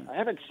the same? I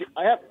haven't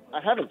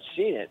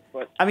seen it,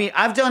 but I mean,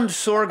 I've done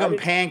sorghum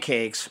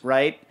pancakes,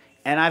 right?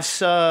 And I've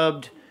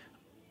subbed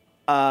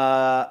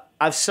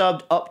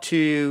up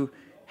to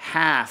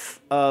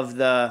half of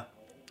the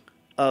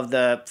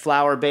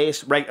flour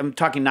base. Right, I'm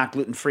talking not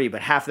gluten free,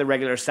 but half the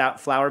regular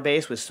flour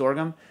base with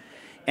sorghum,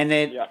 and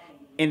then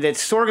in the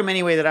sorghum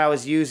anyway that I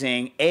was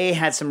using,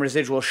 had some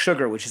residual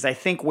sugar, which is I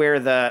think where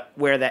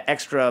the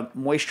extra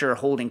moisture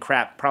holding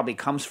crap probably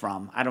comes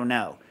from. I don't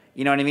know.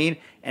 You know what I mean?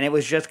 And it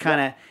was just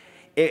kind of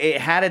it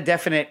had a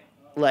definite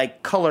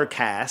color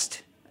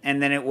cast,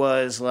 and then it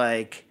was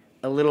a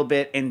little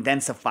bit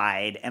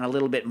intensified and a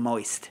little bit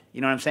moist.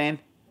 You know what I'm saying?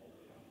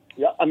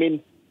 Yeah, I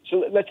mean,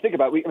 so let's think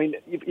about it. I mean,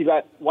 you've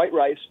got white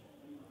rice.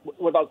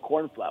 What about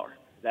corn flour?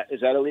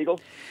 Is that illegal?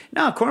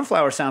 No, corn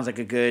flour sounds like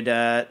a good.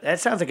 That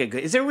sounds like a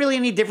good. Is there really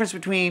any difference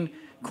between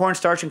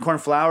cornstarch and corn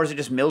flour? Is it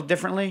just milled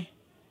differently?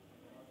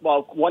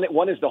 Well, one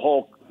is the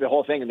whole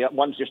thing, and the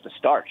one's just a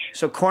starch.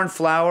 So corn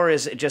flour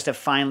is just a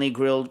finely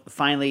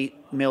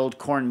milled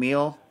corn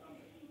meal.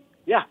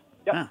 Yeah.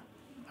 Huh.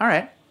 All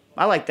right,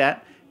 I like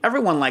that.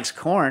 Everyone likes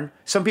corn.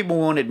 Some people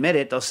won't admit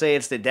it. They'll say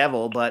it's the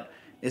devil. But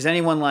is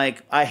anyone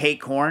I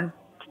hate corn?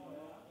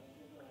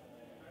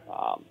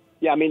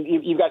 Yeah, I mean,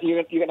 you're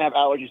gonna have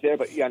allergies there,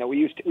 but we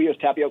use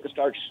tapioca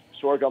starch,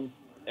 sorghum,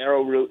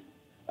 arrowroot.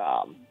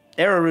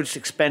 Arrowroot's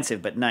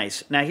expensive, but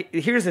nice. Now,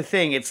 here's the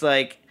thing. It's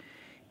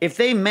if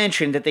they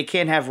mentioned that they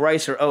can't have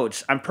rice or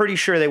oats, I'm pretty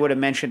sure they would have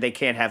mentioned they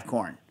can't have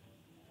corn.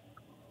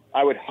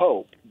 I would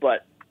hope,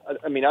 but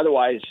I mean,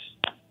 otherwise,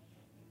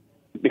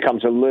 it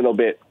becomes a little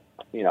bit,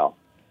 I mean,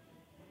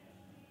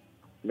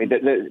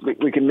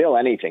 we can mill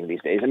anything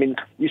these days. I mean,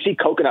 you see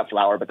coconut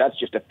flour, but that's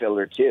just a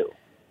filler too.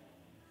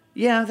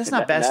 Yeah, that's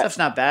not bad. Stuff's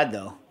not bad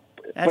though.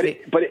 But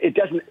it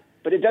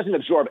doesn't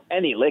absorb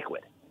any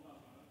liquid.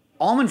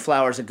 Almond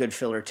flour is a good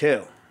filler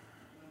too.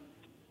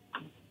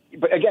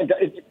 But again,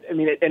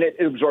 it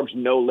absorbs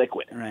no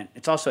liquid. Right.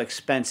 It's also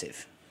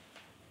expensive.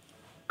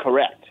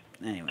 Correct.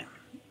 Anyway.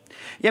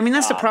 Yeah, I mean,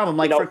 that's the problem.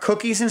 For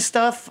cookies and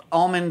stuff,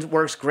 almond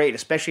works great,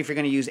 especially if you're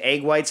going to use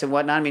egg whites and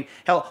whatnot. I mean,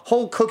 hell,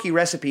 whole cookie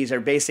recipes are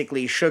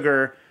basically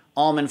sugar,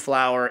 almond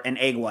flour, and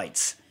egg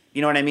whites.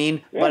 You know what I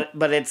mean? Yeah.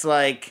 But it's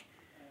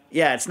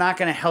it's not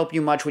going to help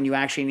you much when you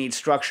actually need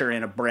structure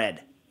in a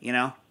bread, you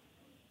know?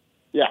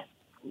 Yeah.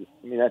 I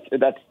mean,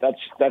 that's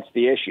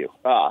the issue.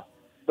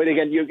 But but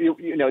again,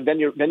 you know, then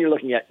you're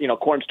looking at, you know,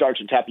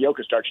 cornstarch and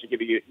tapioca starch to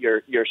give you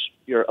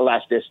your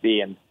elasticity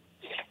and,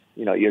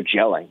 you know, your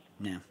gelling.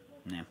 Yeah.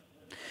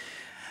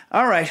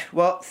 All right.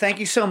 Well,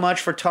 thank you so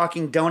much for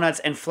talking donuts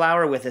and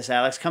flour with us,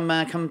 Alex. Come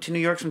to New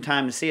York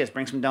sometime to see us.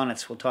 Bring some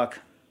donuts. We'll talk.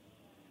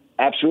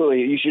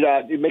 Absolutely. You should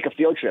make a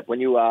field trip when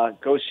you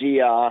go see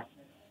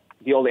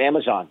the old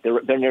Amazon.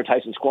 They're near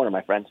Tyson's Corner,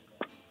 my friend.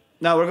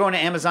 No, we're going to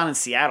Amazon in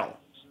Seattle.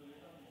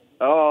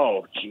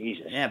 Oh,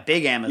 Jesus. Yeah,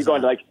 big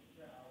Amazon.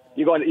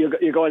 You're going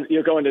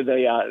to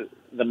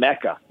the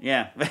Mecca.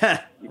 Yeah.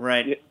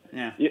 Right.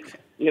 Yeah.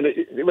 You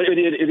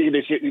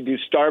do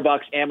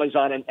Starbucks,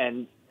 Amazon,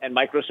 and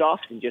Microsoft,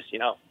 and just, you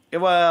know.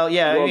 Well,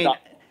 yeah. I mean,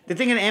 the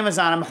thing in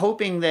Amazon, I'm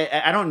hoping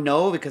that, I don't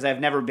know because I've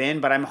never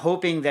been, but I'm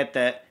hoping that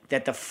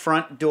the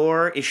front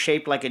door is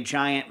shaped like a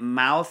giant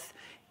mouth,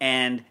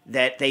 and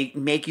that they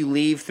make you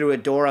leave through a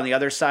door on the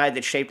other side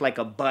that's shaped like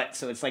a butt.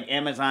 So it's like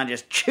Amazon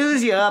just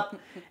chews you up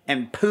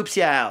and poops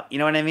you out. You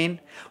know what I mean?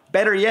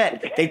 Better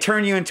yet, they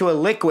turn you into a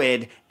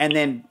liquid and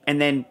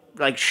then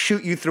like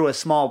shoot you through a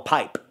small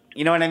pipe.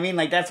 You know what I mean?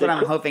 Like that's what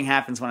I'm hoping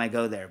happens when I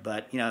go there.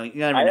 But you never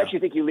know. I actually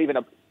think you leave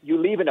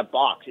in a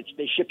box.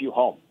 They ship you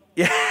home.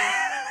 Yeah,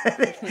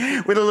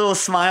 with a little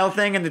smile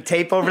thing and the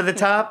tape over the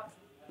top.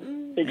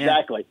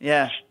 Exactly.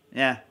 Yeah.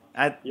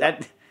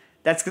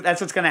 That's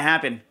what's going to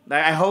happen.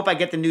 I hope I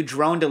get the new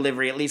drone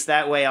delivery. At least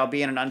that way, I'll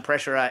be in an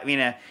unpressurized,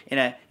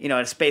 in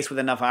a space with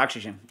enough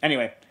oxygen.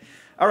 Anyway,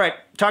 all right.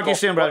 Talk to you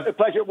soon, brother. A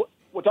pleasure.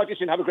 We'll talk to you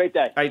soon. Have a great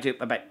day. All right, you too.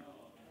 Bye-bye.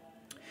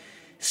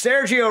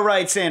 Sergio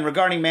writes in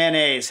regarding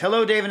mayonnaise.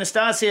 Hello, Dave and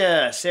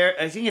Nastasia.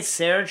 I think it's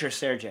Serge or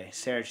Sergey.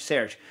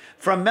 Serge.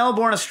 From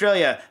Melbourne,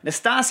 Australia.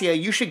 Nastasia,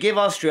 you should give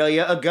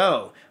Australia a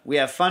go. We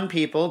have fun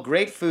people,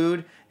 great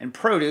food and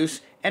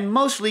produce, and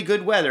mostly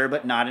good weather,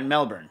 but not in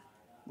Melbourne.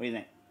 What do you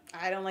think?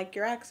 I don't like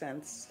your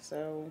accents,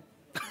 so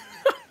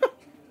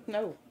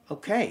no.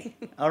 Okay.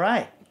 All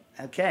right.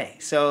 Okay.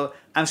 So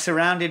I'm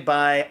surrounded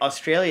by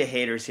Australia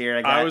haters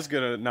here. I was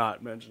gonna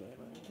not mention it.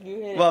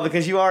 Well,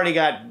 because you already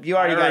got dinged.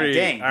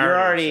 You're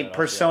already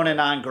persona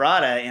non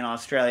grata in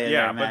Australia.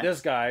 Yeah, there, but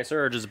this guy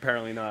Serge is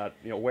apparently not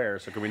aware.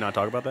 So can we not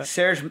talk about that?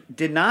 Serge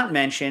did not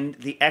mention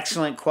the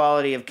excellent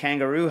quality of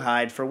kangaroo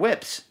hide for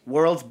whips.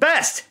 World's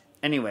best.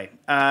 Anyway,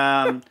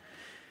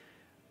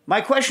 my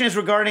question is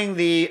regarding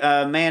the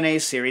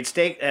mayonnaise seared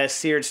steak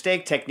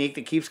technique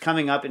that keeps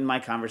coming up in my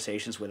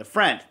conversations with a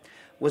friend.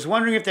 Was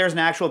wondering if there's an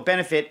actual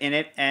benefit in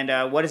it,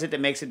 and what is it that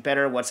makes it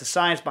better? What's the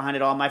science behind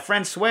it all? My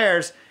friend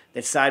swears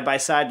that side by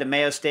side the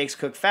mayo steaks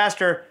cook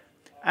faster.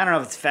 I don't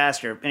know if it's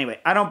faster. Anyway,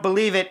 I don't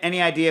believe it.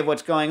 Any idea of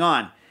what's going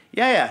on?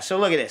 Yeah. So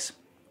look at this.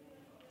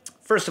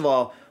 First of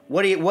all,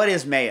 what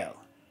is mayo?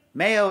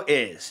 Mayo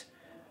is,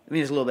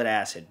 there's a little bit of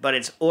acid, but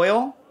it's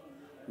oil,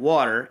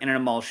 water in an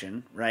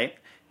emulsion, right?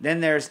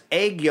 Then there's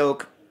egg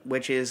yolk,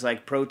 which is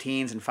like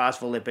proteins and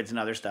phospholipids and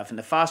other stuff. And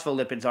the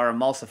phospholipids are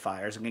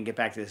emulsifiers. I'm going to get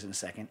back to this in a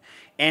second.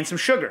 And some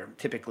sugar,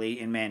 typically,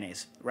 in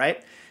mayonnaise,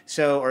 right?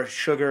 So, or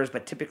sugars,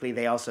 but typically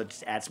they also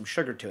just add some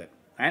sugar to it,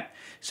 right?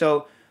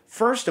 So,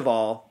 first of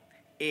all,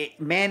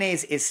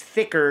 mayonnaise is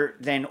thicker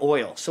than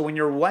oil. So when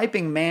you're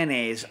wiping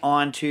mayonnaise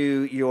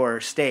onto your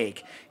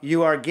steak,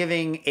 you are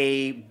giving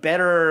a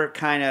better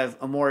kind of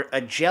a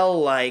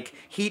gel-like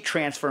heat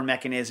transfer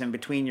mechanism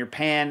between your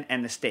pan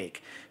and the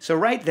steak. So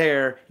right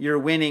there, you're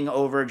winning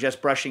over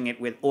just brushing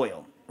it with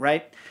oil,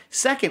 right?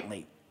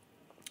 Secondly,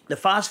 the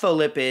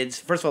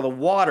phospholipids, first of all, the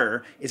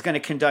water is going to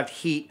conduct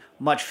heat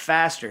much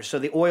faster. So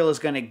the oil is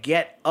going to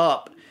get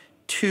up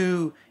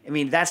to,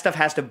 that stuff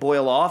has to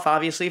boil off,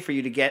 obviously, for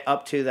you to get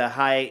up to the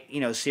high,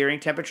 searing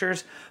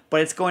temperatures.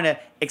 But it's going to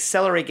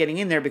accelerate getting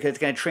in there because it's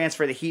going to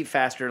transfer the heat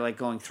faster, like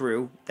going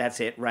through. That's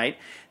it, right?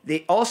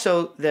 The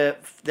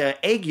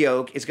egg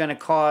yolk is going to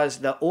cause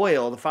the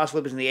oil, the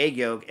phospholipids in the egg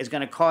yolk, is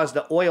going to cause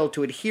the oil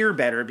to adhere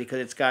better because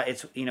it's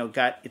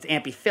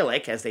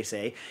amphiphilic, as they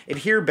say,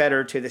 adhere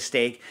better to the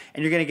steak,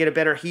 and you're going to get a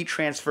better heat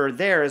transfer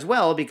there as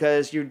well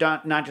because you're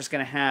not just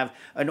going to have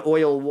an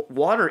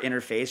oil-water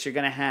interface. You're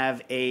going to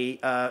have a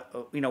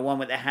one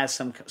that has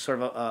some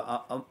sort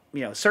of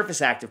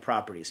surface active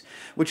properties,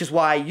 which is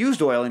why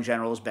used oil in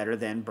general is better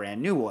than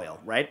brand new oil,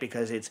 right?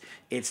 Because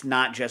it's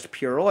not just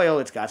pure oil,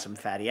 it's got some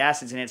fatty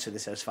acids in it, so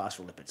this has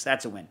phospholipids.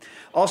 That's a win.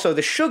 Also,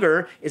 the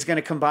sugar is going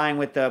to combine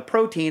with the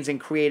proteins and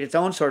create its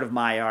own sort of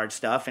Maillard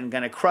stuff and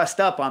going to crust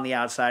up on the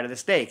outside of the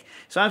steak.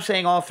 So I'm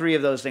saying all three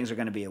of those things are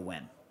going to be a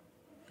win,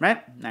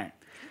 right? All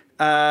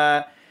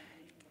right.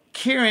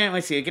 Kieran,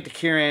 let's see, I'll get to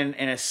Kieran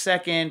in a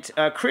second.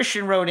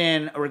 Christian wrote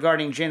in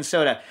regarding gin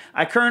soda.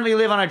 I currently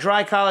live on a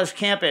dry college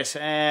campus,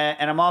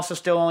 and I'm also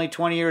still only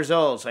 20 years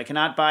old, so I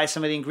cannot buy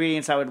some of the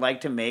ingredients I would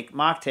like to make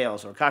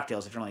mocktails or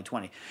cocktails if you're only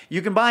 20.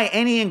 You can buy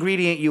any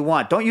ingredient you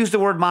want. Don't use the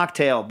word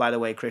mocktail, by the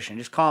way, Christian.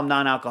 Just call them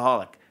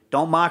non-alcoholic.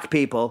 Don't mock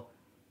people.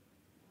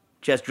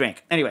 Just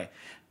drink. Anyway,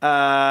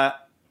 I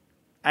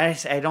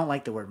don't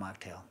like the word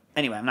mocktail.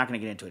 Anyway, I'm not going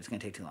to get into it. It's going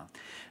to take too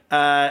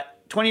long.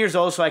 20 years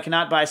old, so I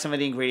cannot buy some of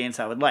the ingredients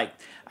I would like.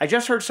 I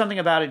just heard something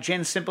about a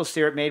gin simple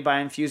syrup made by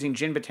infusing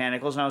gin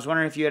botanicals, and I was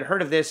wondering if you had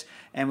heard of this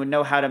and would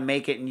know how to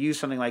make it and use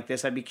something like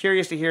this. I'd be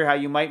curious to hear how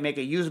you might make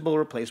a usable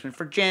replacement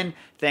for gin.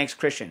 Thanks,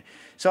 Christian.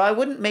 So I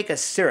wouldn't make a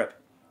syrup.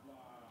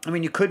 I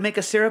mean, you could make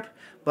a syrup,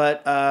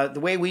 but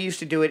the way we used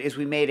to do it is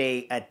we made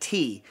a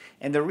tea.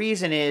 And the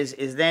reason is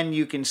then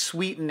you can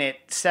sweeten it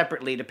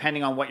separately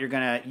depending on what you're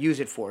going to use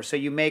it for. So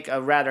you make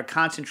a rather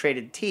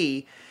concentrated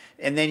tea,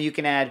 and then you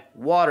can add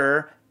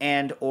water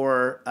and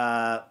or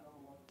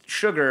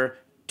sugar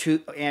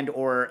to and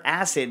or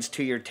acids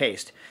to your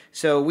taste.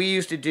 So we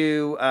used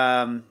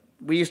to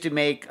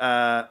make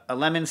a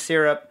lemon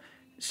syrup.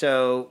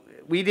 So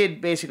we did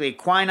basically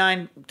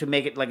quinine to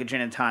make it like a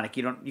gin and tonic.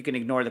 You can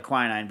ignore the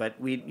quinine, but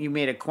you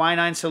made a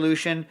quinine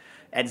solution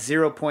at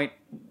 0.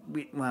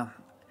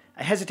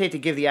 I hesitate to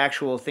give the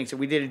actual things. So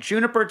we did a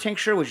juniper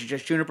tincture, which is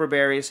just juniper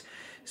berries,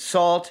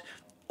 salt,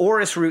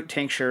 orris root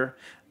tincture,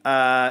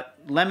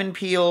 lemon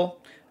peel.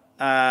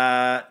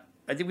 I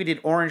think we did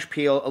orange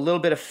peel, a little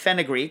bit of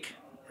fenugreek,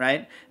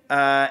 right?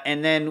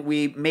 And then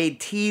we made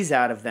teas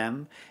out of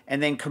them,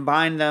 and then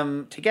combined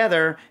them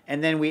together,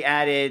 and then we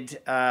added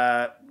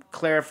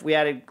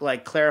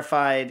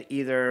clarified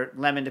either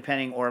lemon,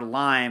 depending, or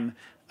lime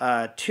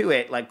to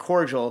it, like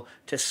cordial,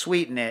 to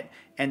sweeten it,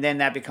 and then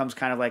that becomes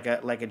kind of like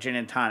a gin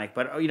and tonic.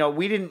 But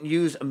we didn't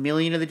use a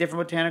million of the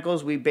different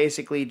botanicals. We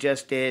basically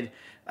just did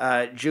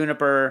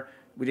juniper.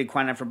 We did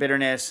quinine for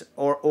bitterness,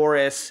 or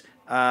orris.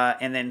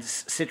 And then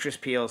citrus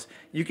peels.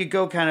 You could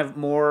go kind of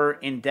more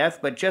in depth,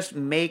 but just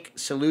make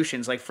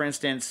solutions. Like, for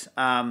instance,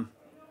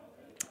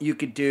 you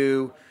could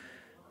do...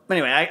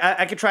 Anyway,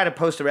 I could try to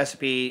post a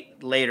recipe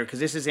later,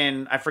 because this is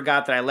I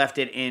forgot that I left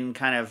it in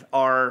kind of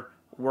our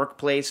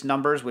workplace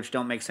numbers, which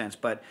don't make sense,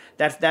 but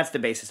that's the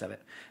basis of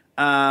it.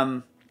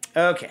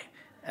 Okay.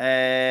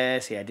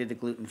 See, I did the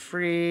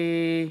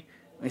gluten-free...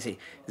 Let me see.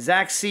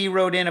 Zach C.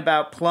 wrote in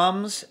about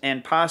plums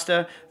and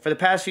pasta. For the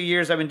past few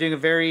years, I've been doing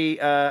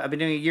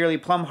a yearly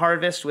plum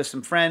harvest with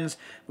some friends.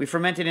 We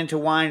ferment it into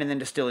wine and then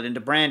distill it into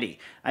brandy.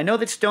 I know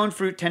that stone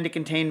fruit tend to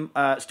contain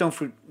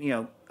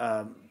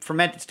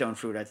fermented stone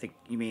fruit, I think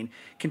you mean,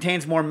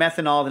 contains more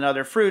methanol than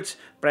other fruits,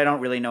 but I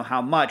don't really know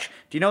how much.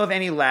 Do you know of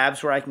any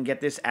labs where I can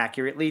get this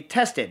accurately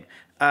tested?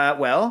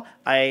 Well,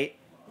 I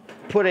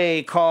put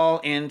a call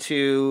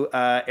into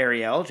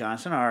Ariel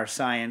Johnson, our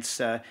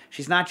science.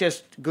 She's not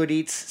just Good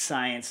Eats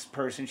science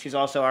person. She's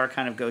also our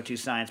kind of go-to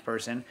science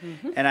person.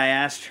 Mm-hmm. And I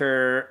asked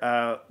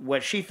her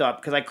what she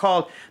thought, because I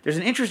called. There's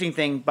an interesting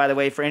thing, by the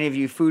way, for any of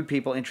you food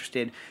people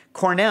interested.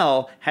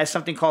 Cornell has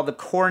something called the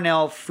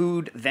Cornell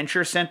Food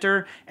Venture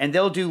Center, and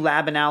they'll do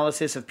lab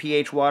analysis of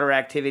pH, water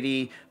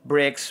activity,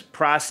 bricks,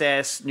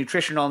 process,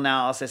 nutritional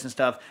analysis and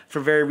stuff for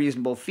very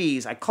reasonable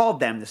fees. I called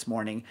them this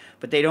morning,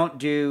 but they don't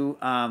do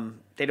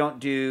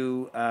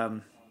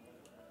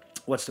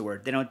what's the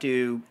word? They don't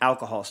do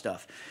alcohol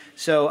stuff.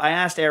 So I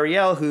asked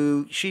Ariel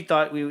who she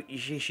thought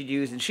she should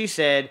use, and she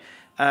said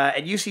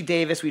at UC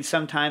Davis we'd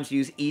sometimes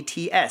use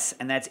ETS,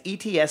 and that's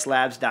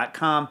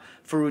etslabs.com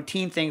for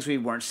routine things we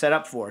weren't set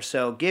up for.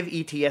 So give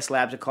ETS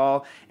Labs a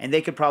call, and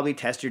they could probably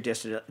test your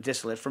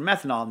distillate for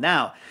methanol.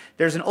 Now,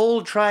 there's an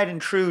old tried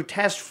and true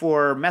test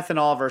for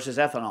methanol versus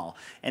ethanol,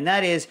 and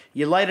that is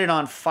you light it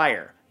on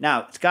fire.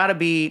 Now, it's got to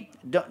be...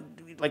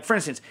 Like, for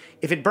instance,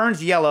 if it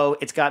burns yellow,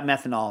 it's got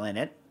methanol in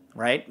it,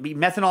 right?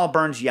 Methanol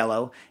burns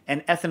yellow,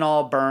 and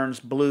ethanol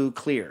burns blue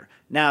clear.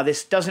 Now,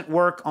 this doesn't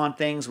work on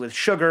things with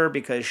sugar,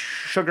 because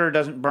sugar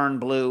doesn't burn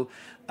blue.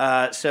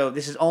 So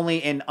this is only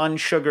in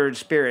unsugared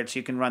spirits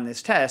you can run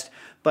this test.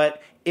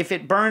 But if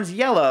it burns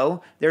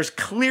yellow, there's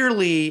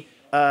clearly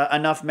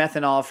enough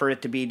methanol for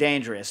it to be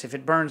dangerous. If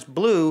it burns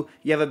blue,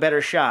 you have a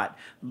better shot.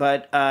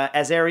 But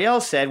as Ariel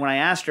said when I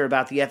asked her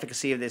about the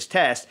efficacy of this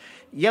test,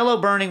 yellow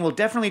burning will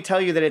definitely tell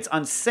you that it's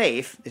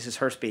unsafe. This is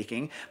her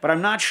speaking, but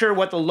I'm not sure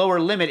what the lower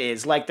limit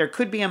is. Like, there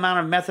could be an amount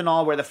of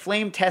methanol where the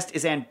flame test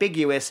is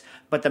ambiguous,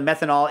 but the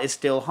methanol is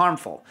still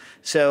harmful.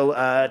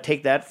 So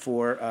take that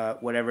for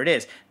whatever it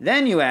is.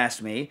 Then you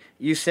asked me,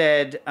 you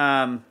said...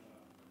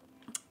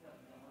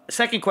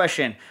 Second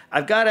question.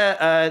 I've got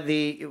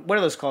what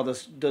are those called?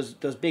 Those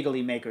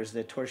bigoli makers,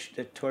 the torch.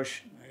 You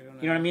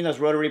know what I mean? Those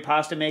rotary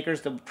pasta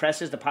makers, the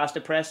presses, the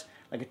pasta press,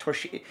 like a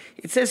torch.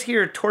 It says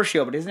here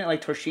torchio, but isn't it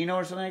like torcino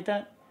or something like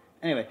that?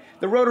 Anyway,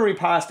 the rotary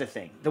pasta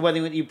thing, the one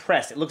that you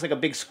press, it looks like a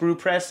big screw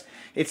press.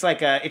 It's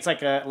like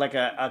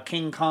a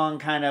King Kong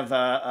kind of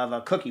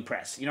a cookie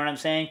press. You know what I'm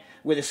saying?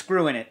 With a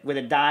screw in it, with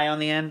a die on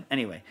the end.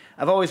 Anyway,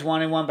 I've always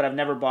wanted one, but I've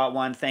never bought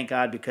one. Thank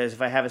God, because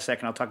if I have a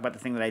second, I'll talk about the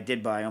thing that I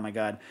did buy. Oh my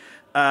God.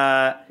 We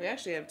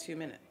actually have 2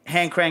 minutes.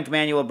 Hand-cranked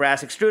manual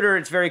brass extruder.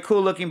 It's very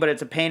cool looking, but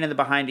it's a pain in the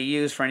behind to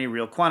use for any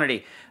real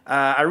quantity.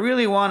 I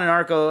really want an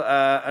Arco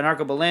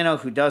Baleno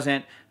who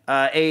doesn't.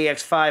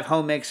 AEX5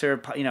 home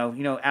mixer. You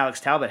know, Alex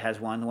Talbot has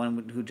one, the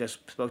one who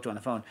just spoke to on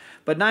the phone.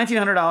 But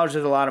 $1,900 is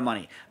a lot of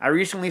money. I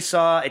recently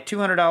saw a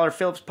 $200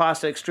 Phillips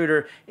pasta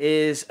extruder.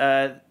 Is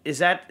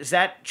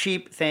that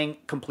cheap thing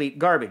complete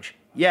garbage?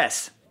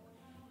 Yes.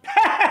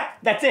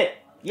 That's it.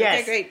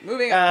 Yes. Okay, great.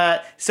 Moving on.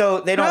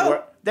 So they don't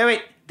work.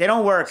 They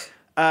don't work.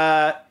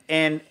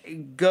 And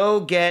go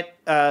get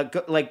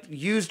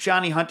use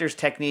Johnny Hunter's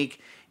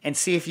technique and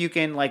see if you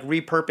can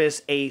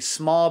repurpose a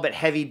small but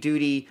heavy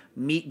duty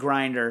meat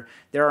grinder.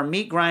 There are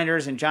meat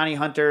grinders, and Johnny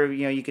Hunter,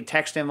 you could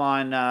text him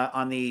on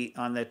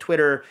the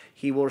Twitter.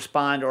 He will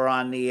respond, or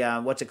on the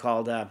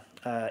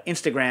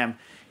Instagram,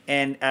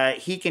 and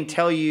he can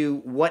tell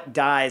you what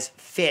dies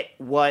fit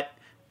what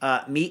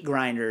meat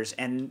grinders,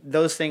 and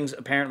those things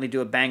apparently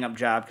do a bang-up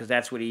job because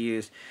that's what he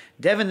used.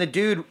 Devin the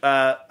Dude,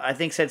 I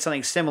think, said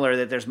something similar,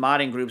 that there's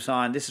modding groups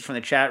on. This is from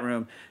the chat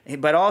room,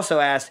 but also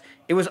asked,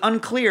 it was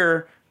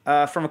unclear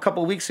from a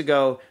couple of weeks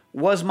ago,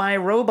 was my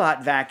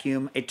robot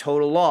vacuum a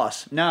total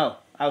loss? No,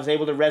 I was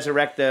able to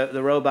resurrect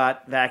the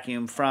robot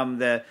vacuum from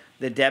the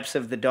depths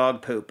of the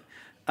dog poop.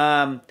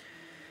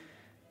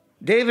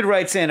 David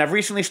writes in, I've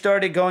recently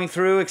started going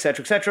through,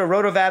 etc., etc.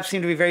 Rotovaps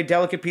seem to be very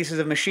delicate pieces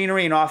of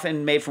machinery and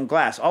often made from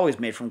glass, always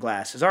made from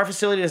glass. As our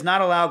facility does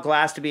not allow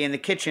glass to be in the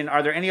kitchen,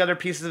 are there any other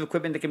pieces of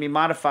equipment that can be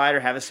modified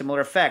or have a similar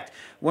effect?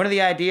 One of the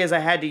ideas I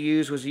had to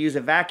use was to use a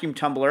vacuum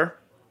tumbler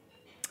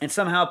and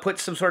somehow put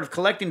some sort of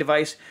collecting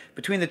device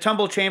between the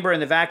tumble chamber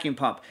and the vacuum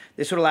pump.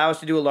 This would allow us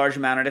to do a large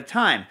amount at a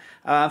time.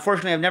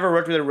 Unfortunately, I've never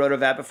worked with a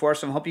Rotovap before,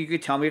 so I'm hoping you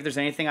could tell me if there's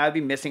anything I would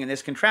be missing in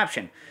this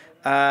contraption.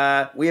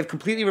 We have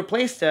completely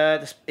replaced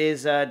David's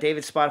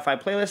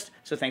Spotify playlist,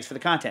 so thanks for the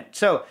content.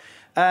 So,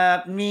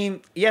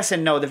 yes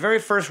and no. The very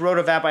first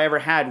Rotovap I ever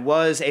had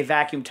was a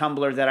vacuum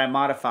tumbler that I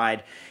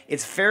modified.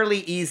 It's fairly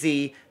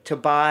easy to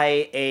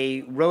buy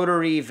a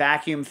rotary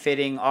vacuum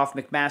fitting off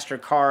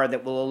McMaster car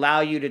that will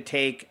allow you to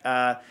take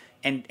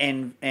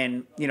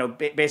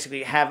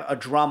basically have a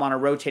drum on a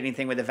rotating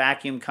thing with a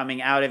vacuum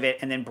coming out of it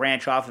and then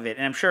branch off of it.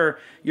 And I'm sure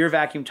your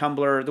vacuum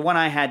tumbler, the one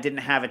I had, didn't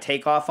have a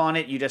takeoff on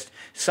it. You just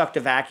sucked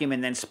a vacuum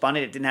and then spun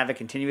it. It didn't have a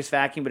continuous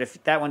vacuum, but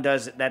if that one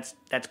does, that's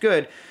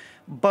good.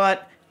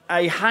 But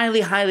I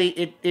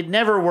it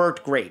never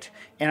worked great.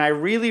 And I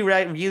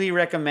really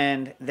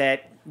recommend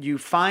that you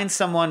find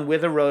someone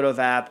with a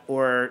Rotovap,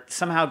 or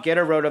somehow get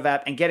a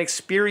Rotovap and get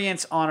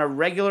experience on a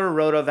regular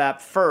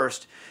Rotovap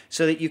first,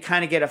 so that you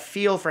kind of get a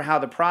feel for how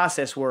the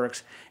process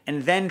works,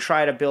 and then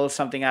try to build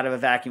something out of a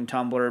vacuum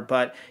tumbler.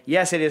 But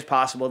yes, it is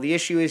possible. The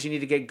issue is you need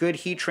to get good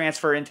heat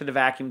transfer into the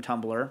vacuum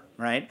tumbler,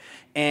 right?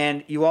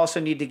 And you also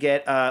need to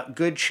get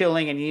good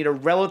chilling, and you need a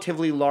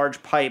relatively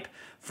large pipe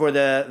for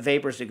the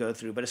vapors to go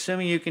through. But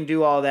assuming you can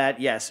do all that,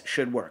 yes,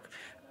 should work.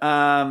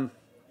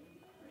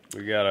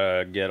 We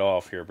gotta get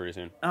off here pretty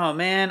soon. Oh,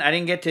 man, I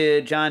didn't get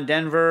to John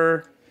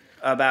Denver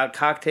about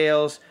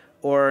cocktails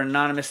or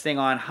anonymous thing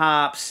on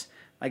hops.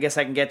 I guess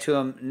I can get to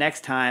him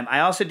next time. I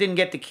also didn't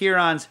get to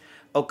Kieran's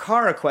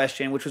Okara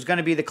question, which was going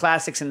to be the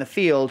classics in the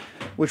field,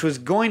 which was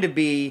going to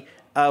be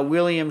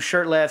William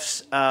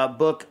Shirtleff's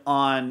book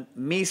on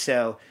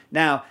miso.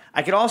 Now,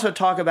 I could also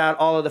talk about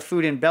all of the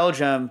food in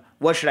Belgium.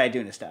 What should I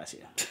do,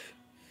 Nastasia?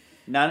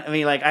 None. I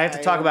mean, I have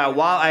to talk about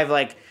I have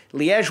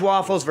Liège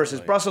waffles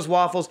versus Brussels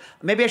waffles.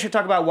 Maybe I should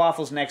talk about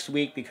waffles next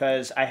week,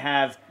 because I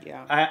have.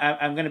 Yeah.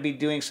 I'm going to be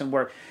doing some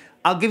work.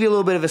 I'll give you a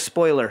little bit of a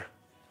spoiler.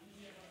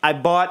 I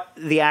bought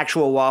the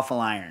actual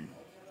waffle iron,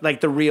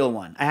 the real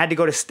one. I had to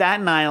go to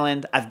Staten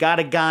Island. I've got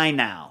a guy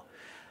now,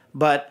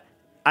 but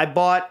I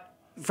bought.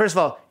 First of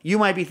all, you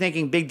might be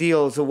thinking, big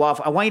deal, is a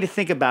waffle. I want you to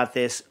think about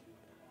this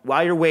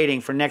while you're waiting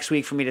for next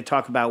week for me to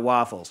talk about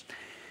waffles.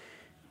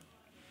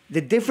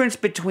 The difference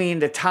between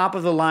the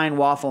top-of-the-line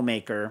waffle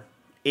maker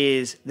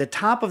is the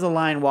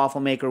top-of-the-line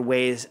waffle maker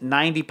weighs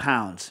 90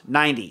 pounds.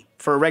 90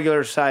 for a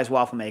regular-size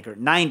waffle maker.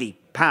 90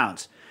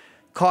 pounds.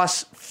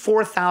 Costs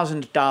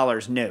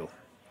 $4,000 new,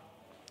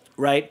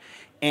 right?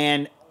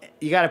 And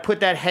you got to put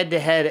that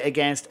head-to-head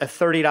against a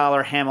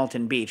 $30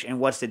 Hamilton Beach, and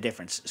what's the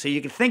difference? So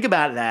you can think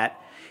about that,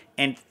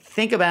 and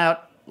think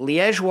about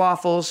Liège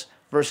waffles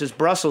versus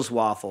Brussels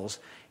waffles,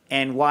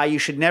 and why you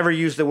should never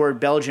use the word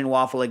Belgian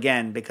waffle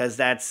again, because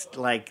that's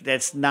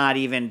not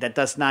even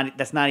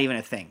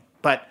a thing.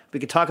 But we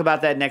could talk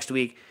about that next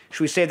week.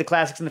 Should we save the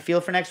classics in the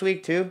field for next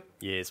week too?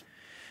 Yes.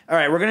 All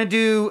right, we're gonna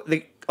do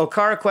the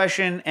Okara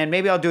question, and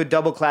maybe I'll do a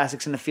double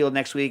classics in the field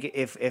next week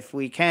if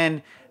we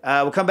can.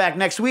 We'll come back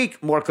next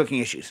week. More cooking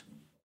issues.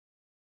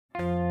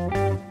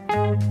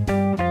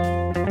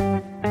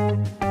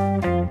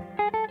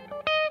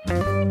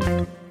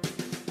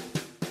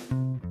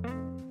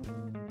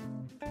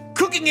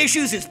 Cooking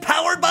Issues is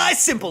powered by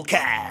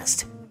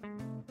Simplecast.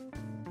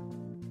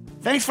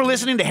 Thanks for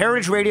listening to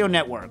Heritage Radio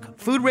Network,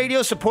 food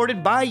radio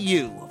supported by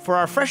you. For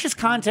our freshest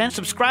content,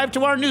 subscribe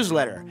to our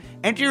newsletter.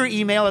 Enter your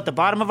email at the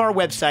bottom of our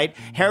website,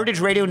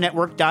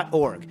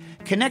 heritageradionetwork.org.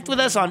 Connect with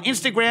us on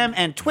Instagram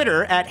and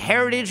Twitter at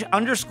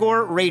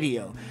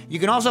heritage_radio. You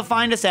can also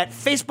find us at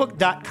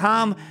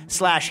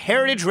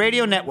facebook.com/Heritage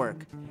Radio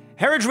Network.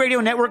 Heritage Radio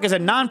Network is a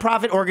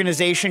nonprofit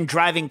organization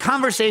driving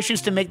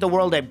conversations to make the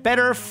world a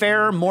better,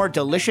 fairer, more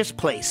delicious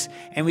place.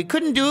 And we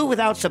couldn't do it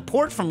without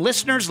support from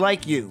listeners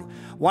like you.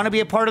 Want to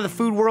be a part of the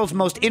food world's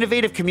most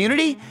innovative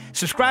community?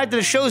 Subscribe to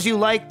the shows you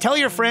like, tell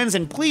your friends,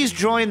 and please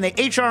join the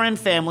HRN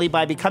family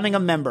by becoming a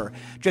member.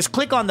 Just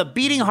click on the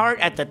beating heart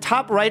at the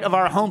top right of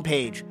our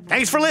homepage.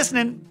 Thanks for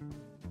listening.